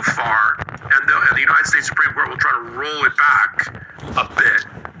gone too far, and the United States Supreme Court will try to roll it back a bit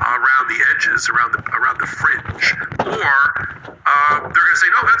around the edges, around the fringe, or they're going to say,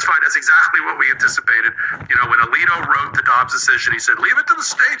 no, that's fine. That's exactly what we anticipated. When Alito wrote the Dobbs decision, he said, leave it to the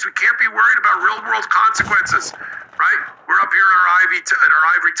states. We can't be worried about real-world consequences, right? We're up here in our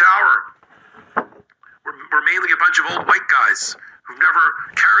ivory tower. We're mainly a bunch of old white guys who've never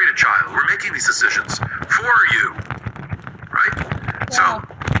carried a child. We're making these decisions for you. Right? Yeah.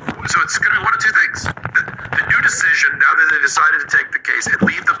 So it's going to be one of 2 things. The new decision, now that they decided to take the case and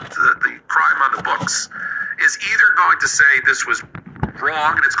leave the crime on the books, is either going to say this was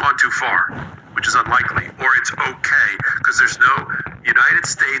wrong and it's gone too far, which is unlikely, or it's okay because there's no United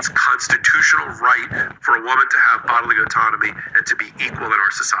States constitutional right for a woman to have bodily autonomy and to be equal in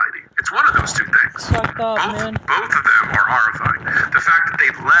our society. It's one of those 2 things. Both of them are horrifying. The fact that they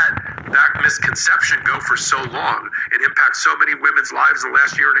let that misconception go for so long and impact so many women's lives in the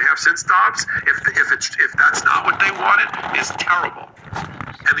last year and a half since Dobbs, if that's not what they wanted, is terrible.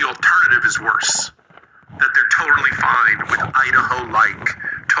 And the alternative is worse. That they're totally fine with Idaho-like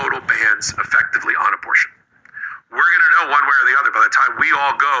total bans effectively on abortion. We're going to know one way or the other by the time we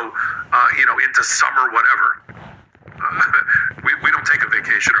all go, into summer, whatever. We don't take a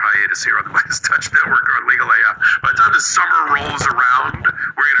vacation or hiatus here on the Midas Touch Network or on Legal AF. By the time the summer rolls around,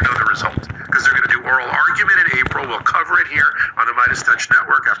 we're going to know the result. Because they're going to do oral argument in April. We'll cover it here on the Midas Touch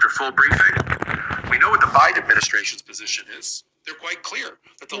Network after full briefing. We know what the Biden administration's position is. They're quite clear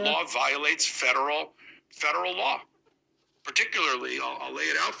that the law violates federal law. Particularly, I'll lay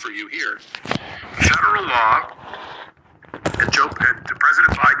it out for you here. Federal law and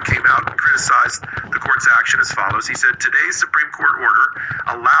President Biden came out and criticized the court's action as follows. He said, today's Supreme Court order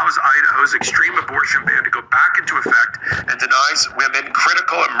allows Idaho's extreme abortion ban to go back into effect and denies women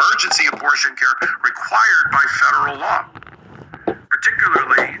critical emergency abortion care required by federal law.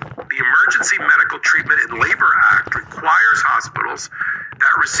 Particularly, the Emergency Medical Treatment and Labor Act requires hospitals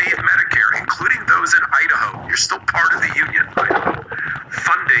that receive Medicare, including those in Idaho, you're still part of the union, Idaho,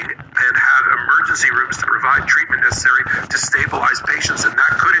 funding and have emergency rooms to provide treatment necessary to stabilize patients, and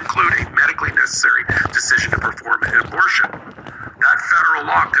that could include a medically necessary decision to perform an abortion. That federal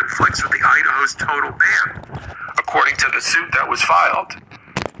law conflicts with the Idaho's total ban, according to the suit that was filed.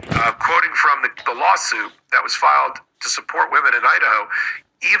 Quoting from the lawsuit that was filed to support women in Idaho,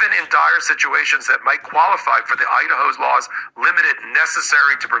 even in dire situations that might qualify for the Idaho's law's limited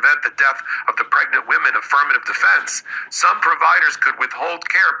necessary to prevent the death of the pregnant women affirmative defense, some providers could withhold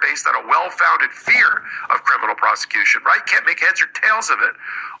care based on a well-founded fear of criminal prosecution, right? Can't make heads or tails of it.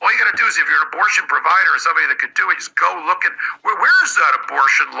 All you got to do is, if you're an abortion provider or somebody that could do it, just go look at, where's that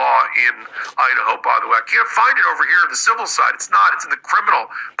abortion law in Idaho, by the way? I can't find it over here in the civil side. It's not. It's in the criminal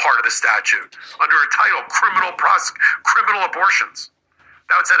part of the statute under a title, criminal abortions.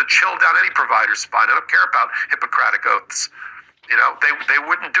 That would send a chill down any provider's spine. I don't care about Hippocratic oaths. You know, they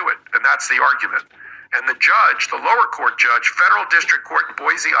wouldn't do it, and that's the argument. And the judge, the lower court judge, Federal District Court in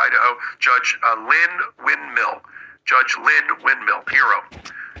Boise, Idaho, Judge Lynn Windmill, hero,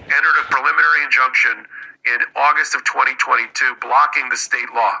 entered a preliminary injunction in August of 2022 blocking the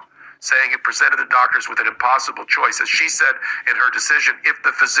state law, saying it presented the doctors with an impossible choice. As she said in her decision, if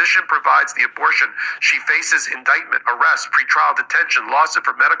the physician provides the abortion, she faces indictment, arrest, pretrial detention, loss of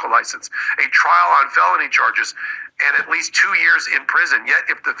her medical license, a trial on felony charges, and at least 2 years in prison. Yet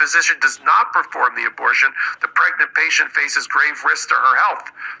if the physician does not perform the abortion, the pregnant patient faces grave risks to her health,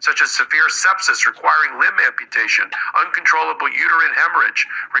 such as severe sepsis requiring limb amputation, uncontrollable uterine hemorrhage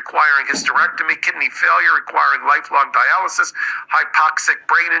requiring hysterectomy, kidney failure requiring lifelong dialysis, hypoxic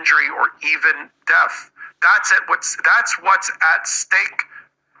brain injury, or even death. That's what's at stake,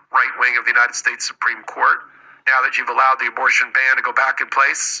 right wing of the United States Supreme Court, now that you've allowed the abortion ban to go back in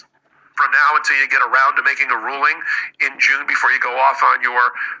place. From now until you get around to making a ruling in June before you go off on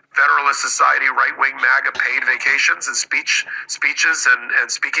your Federalist Society right-wing MAGA paid vacations and speeches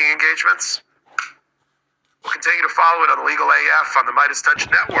and speaking engagements. We'll continue to follow it on the Legal AF on the Midas Touch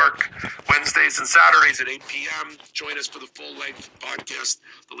Network, Wednesdays and Saturdays at 8 p.m. Join us for the full-length podcast,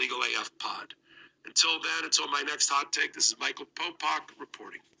 the Legal AF Pod. Until then, until my next hot take, this is Michael Popak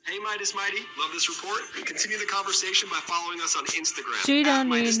reporting. Hey, Midas Mighty, love this report? Continue the conversation by following us on Instagram. She don't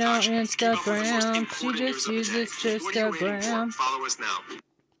need no Touch. Instagram. She just uses Instagram. Follow us now.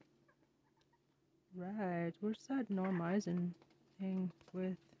 Right. Where's that normizing thing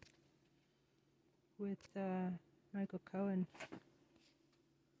with Michael Cohen?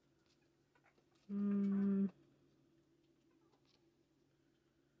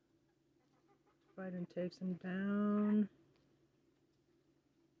 Biden takes him down.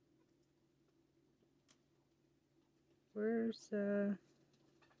 Where's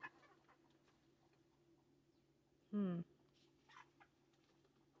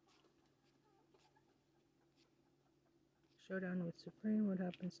showdown with Supreme, what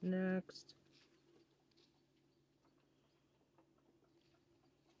happens next?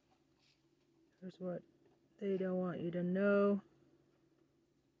 Here's what they don't want you to know.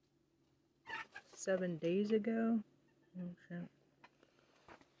 7 days ago. Oh shit.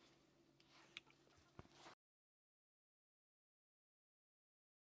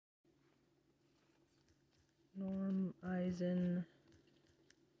 Norm Eisen.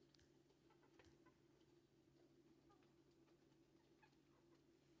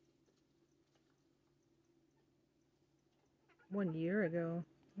 One year ago.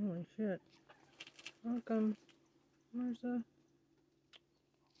 Holy shit. How come? Where's the...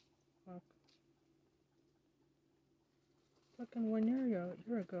 Fuck. Fucking 1 year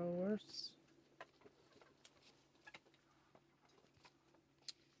ago. Where's...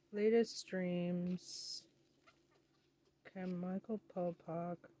 Latest streams. Okay, Michael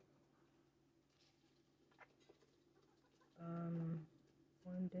Popak.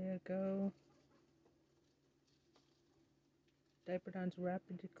 1 day ago. Diaperdon's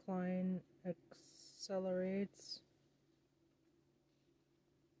rapid decline accelerates.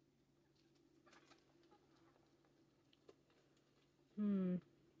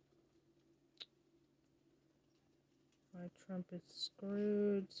 Why Trump is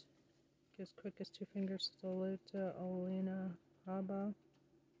screwed. Gives quickest 2 fingers salute to Alina, Haba.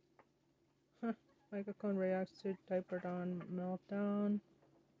 Michael Cohen reacts to Diaperdon meltdown.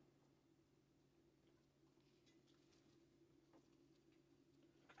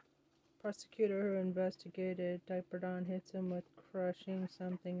 Prosecutor who investigated Diaperdon hits him with crushing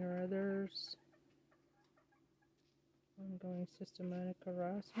something or others. Ongoing systematic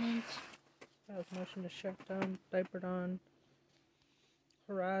harassment. Files motion to shut down Diaperdon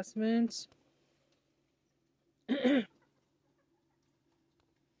harassment.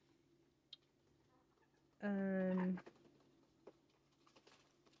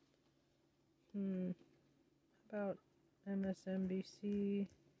 About MSNBC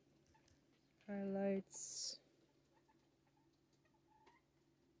highlights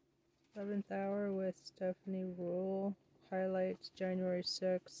 11th hour with Stephanie Rule. Highlights January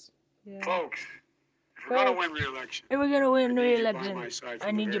 6th. Yeah. Folks, if we're going to win re-election, if we're going to win re-election,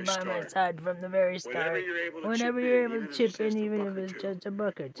 I need you by my side from the very start. Whenever you're able to chip in, even if it's just a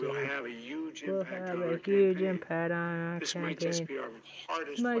buck or two, We'll have a huge we'll impact have on a our huge campaign. impact on our This campaign. might just be our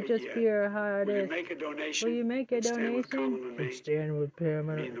hardest This might fight just yet. be our Will you hardest. make a donation? Will you make a and stand with donation? Kamala and me? And stand with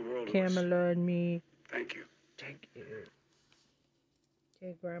Mean the world to us. Kamala and me. Thank you. Thank you.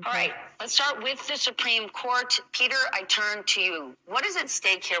 Okay, Grandpa. All right, let's start with the Supreme Court. Peter, I turn to you. What is at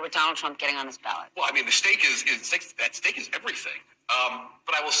stake here with Donald Trump getting on this ballot? Well, I mean, the stake is everything.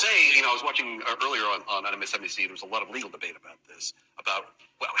 But I will say, I was watching earlier on MSNBC. There was a lot of legal debate about this, about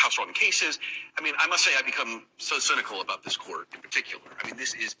how strong the case is. I mean, I must say I've become so cynical about this court in particular. I mean,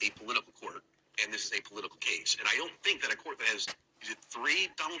 this is a political court, and this is a political case. And I don't think that a court that has, is it 3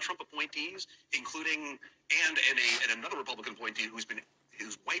 Donald Trump appointees, including and another Republican appointee whose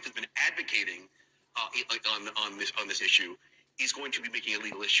wife has been advocating on this issue, is going to be making a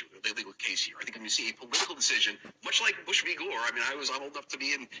legal case here. I think when you see a political decision, much like Bush v. Gore. I mean, I was old enough to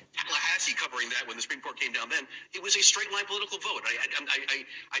be in Tallahassee covering that when the Supreme Court came down. Then it was a straight line political vote.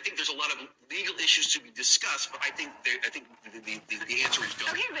 I think there's a lot of legal issues to be discussed, but I think the answer is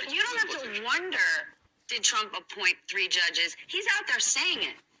going. Okay, but you don't have to wonder. Did Trump appoint 3 judges? He's out there saying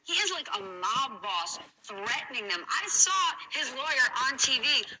it. He is like a mob boss threatening them. I saw his lawyer on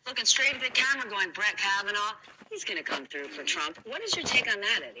TV looking straight at the camera going, Brett Kavanaugh, he's going to come through for Trump. What is your take on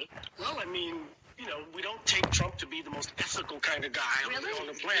that, Eddie? Well, I mean, we don't take Trump to be the most ethical kind of guy on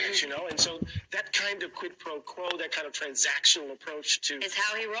the planet, and so that kind of quid pro quo, that kind of transactional approach to is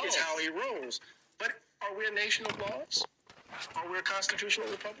how he rolls. But are we a nation of laws? Are we a constitutional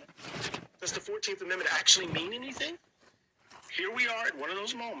republic? Does the 14th Amendment actually mean anything? Here we are at one of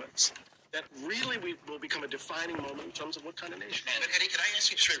those moments that really will become a defining moment in terms of what kind of nation. But Eddie, can I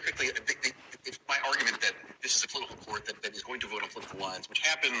ask you just very quickly, if my argument that this is a political court that is going to vote on political lines, which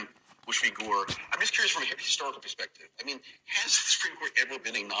happened Bush v. Gore, I'm just curious from a historical perspective. I mean, has the Supreme Court ever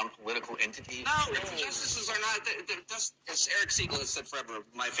been a non-political entity? No, justices are not. As Eric Siegel has said forever,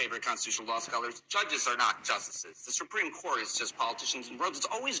 my favorite constitutional law scholars, judges are not justices. The Supreme Court is just politicians and roads. It's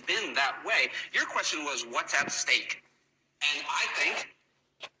always been that way. Your question was, what's at stake? And I think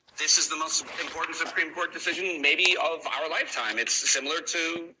this is the most important Supreme Court decision maybe of our lifetime. It's similar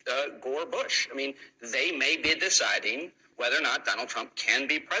to Gore-Bush. I mean, they may be deciding whether or not Donald Trump can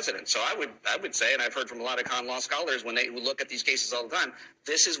be president. So I would say, and I've heard from a lot of con law scholars when they look at these cases all the time,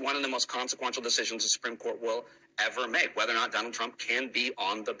 this is one of the most consequential decisions the Supreme Court will ever make, whether or not Donald Trump can be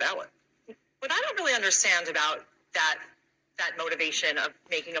on the ballot. What I don't really understand about that motivation of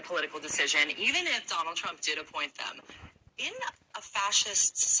making a political decision, even if Donald Trump did appoint them, in a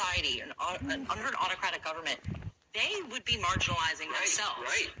fascist society, under an autocratic government, they would be marginalizing themselves.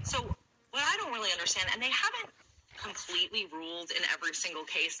 Right. So what I don't really understand, and they haven't completely ruled in every single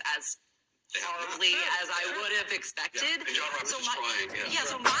case as horribly as I would have expected. Yeah. And John Roberts is trying.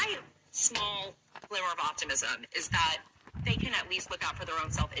 So my small glimmer of optimism is that they can at least look out for their own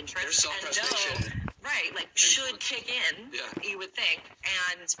self-interest and know, should kick in, you would think,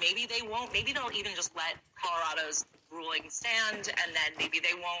 and maybe they won't, maybe they'll even just let Colorado's ruling stand, and then maybe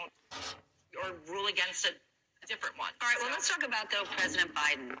they won't, or rule against a different one. All right, well, let's talk about, though, President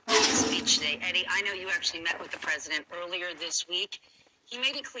Biden speech today. Eddie, I know you actually met with the president earlier this week. He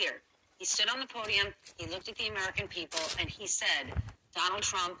made it clear. He stood on the podium, he looked at the American people, and he said, Donald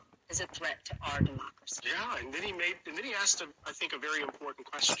Trump is a threat to our democracy. Yeah, and then he asked, I think, a very important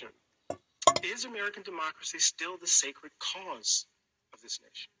question. Is American democracy still the sacred cause of this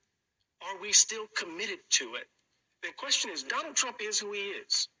nation? Are we still committed to it? The question is, Donald Trump is who he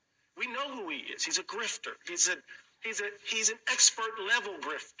is. We know who he is. He's a grifter. He's an expert level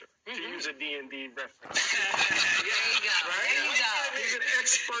grifter, to use a D&D reference. There you go. Right? He's an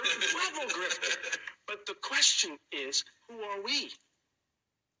expert level grifter. But the question is, who are we?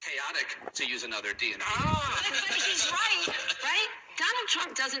 Chaotic, to use another D&D. But he's right? Donald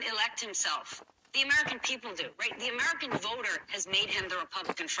Trump doesn't elect himself. The American people do, right? The American voter has made him the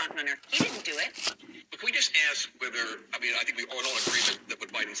Republican frontrunner. He didn't do it. But can we just ask whether, I mean, I think we all agree that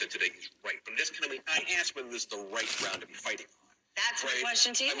what Biden said today is right. But just kind of, I ask whether this is the right ground to be fighting on. That's my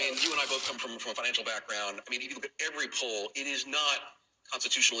question to you. I mean, you and I both come from a financial background. I mean, if you look at every poll, it is not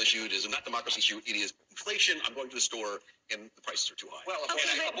constitutional issue. It is not democracy issue. It is inflation. I'm going to the store and the prices are too high. Well,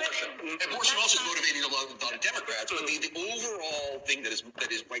 abortion also is motivating a lot of Democrats. But the overall thing that is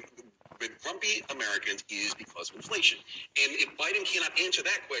right with grumpy Americans is because of inflation. And if Biden cannot answer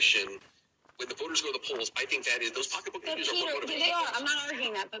that question, when the voters go to the polls, I think that is those pocketbook issues are what motivate. They are. I'm not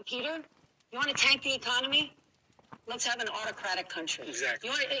arguing that. But Peter, you want to tank the economy? Let's have an autocratic country.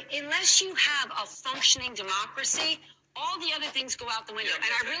 Exactly. Unless you have a functioning democracy, all the other things go out the window. And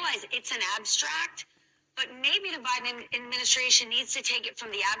I realize it's an abstract, but maybe the Biden administration needs to take it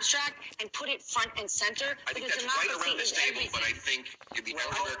from the abstract and put it front and center. I think that's right around this table, but I think the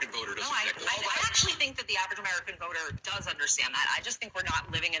average American voter doesn't I actually think that the average American voter does understand that. I just think we're not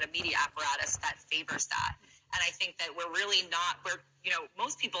living in a media apparatus that favors that. And I think that we're really not,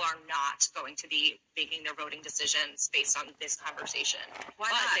 most people are not going to be making their voting decisions based on this conversation. Why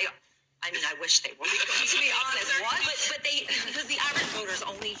not? I mean, I wish they would, to be honest. But because the average voter is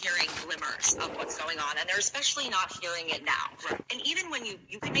only hearing glimmers of what's going on, and they're especially not hearing it now. Right. And even when you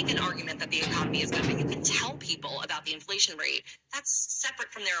can make an argument that the economy is good, but you can tell people about the inflation rate, that's separate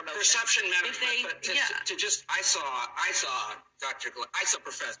from their emotions. Perception matters, I saw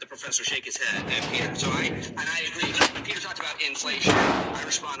the professor shake his head at Peter. So I agree. When Peter talked about inflation, I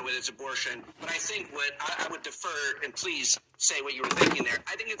responded with it's abortion. But I think what I would defer, and please say what you were thinking there.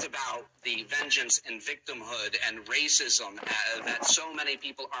 I think it's about the vengeance and victimhood and racism that so many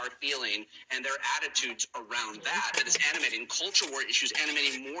people are feeling, and their attitudes around that is animating culture war issues,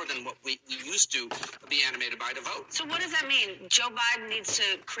 animating more than what we used to be animated by the vote. So what does that mean? Joe Biden needs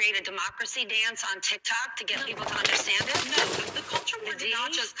to create a democracy dance on TikTok to get people to understand it? No, the culture war did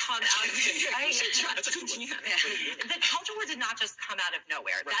not just come out of the culture war did not just come out of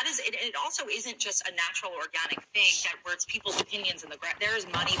nowhere. Right. That is, it also isn't just a natural organic thing where it's people's opinions in the ground. There is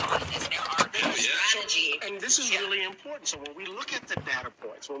money behind this. There are strategy. And this is really important. So when we look at the data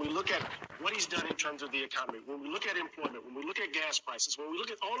points, when we look at what he's done in terms of the economy, when we look at employment, when we look at gas prices, when we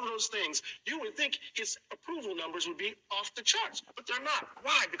look at all of those things, you would think his approval numbers would be off the charts, but they're not.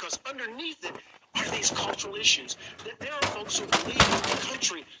 Why? Because underneath it are these cultural issues. That there are folks who believe in the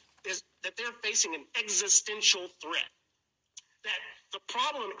country that they're facing an existential threat. That the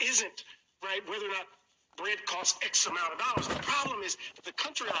problem isn't, right, whether or not bread costs X amount of dollars. The problem is that the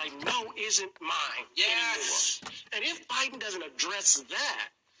country I know isn't mine anymore. And if Biden doesn't address that,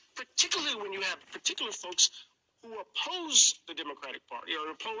 particularly when you have particular folks who oppose the Democratic Party or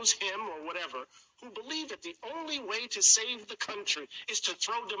oppose him or whatever, who believe that the only way to save the country is to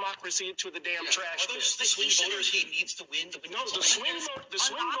throw democracy into the damn trash bin. Are those the swing voters he needs to win? No, the swing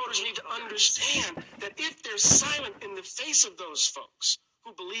voters need to understand that if they're silent in the face of those folks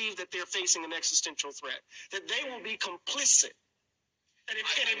who believe that they're facing an existential threat, that they will be complicit. And if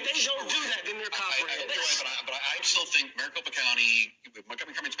they don't do that, then they're cooperating. But I still think Maricopa County,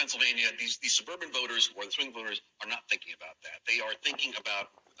 Montgomery County, Pennsylvania, these suburban voters or the swing voters are not thinking about that. They are thinking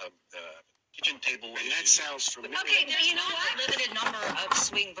about kitchen table. And that sounds familiar. Okay, but you know what? A limited number of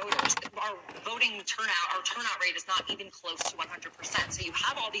swing voters. Our voting turnout rate is not even close to 100%. So you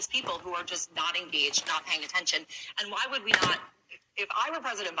have all these people who are just not engaged, not paying attention. And why would we not? If I were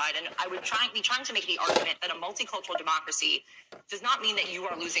President Biden, I would be trying to make the argument that a multicultural democracy does not mean that you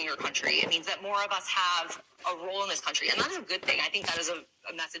are losing your country. It means that more of us have a role in this country. And that is a good thing. I think that is a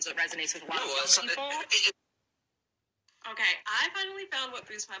message that resonates with a lot of young people. Okay, I finally found what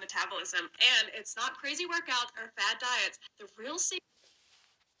boosts my metabolism, and it's not crazy workouts or fad diets. The real secret.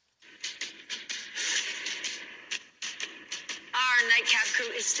 Our nightcap crew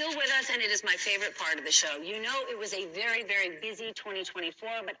is still with us, and it is my favorite part of the show. You know, it was a very, very busy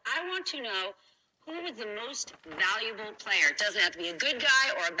 2024, but I want to know who was the most valuable player. It doesn't have to be a good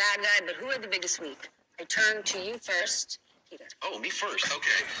guy or a bad guy, but who had the biggest week? I turn to you first, Peter. Oh, me first.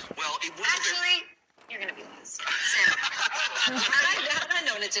 Okay. Well, it was actually. You're going to be last. Had I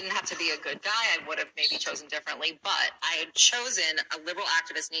known it didn't have to be a good guy, I would have maybe chosen differently. But I had chosen a liberal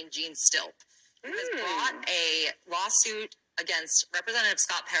activist named Gene Stilp, who has brought a lawsuit against Representative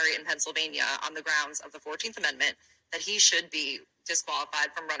Scott Perry in Pennsylvania on the grounds of the 14th Amendment that he should be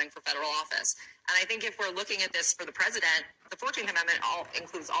disqualified from running for federal office. And I think if we're looking at this for the president, the 14th Amendment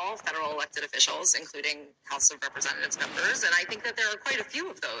includes all federal elected officials, including House of Representatives members. And I think that there are quite a few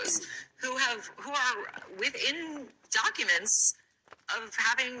of those who are within documents of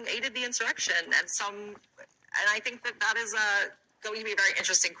having aided the insurrection. And I think that is going to be a very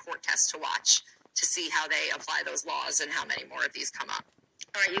interesting court test to watch to see how they apply those laws and how many more of these come up.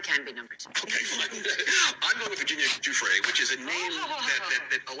 All right, you can be number 2. Okay, I'm going with Virginia Giuffre, which is a name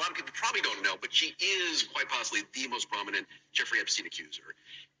that a lot of people probably don't know, but she is quite possibly the most prominent Jeffrey Epstein accuser.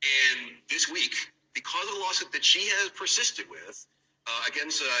 And this week, because of the lawsuit that she has persisted with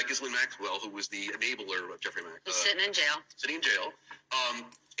against Ghislaine Maxwell, who was the enabler of Jeffrey Maxwell, Who's sitting in jail.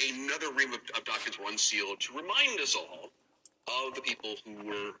 Another ream of documents were unsealed to remind us all of the people who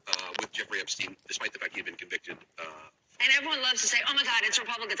were with Jeffrey Epstein, despite the fact he had been convicted. And everyone loves to say, oh my God, it's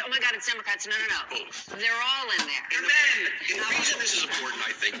Republicans. Oh my God, it's Democrats. No. They're all in there. And the reason this is important, I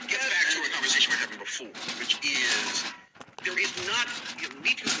think, gets back to a conversation we were having before, which is there is not, the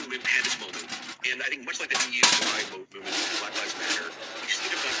Me Too movement had its moment, and I think much like the DUI movement, Black Lives Matter, we seem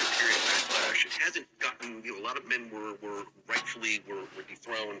to have gone through a period of backlash. It hasn't gotten, a lot of men were rightfully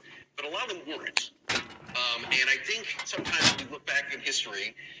dethroned, but a lot of them weren't. And I think sometimes we look back in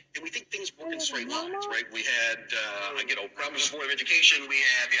history and we think things work in straight lines, right? We had, Brown Board of Education, we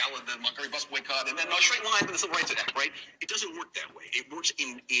had the Montgomery bus boycott, and then a straight line to the Civil Rights Act, right? It doesn't work that way. It works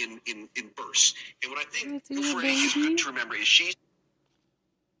in bursts. And what I think is good to remember is I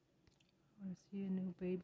see a new baby.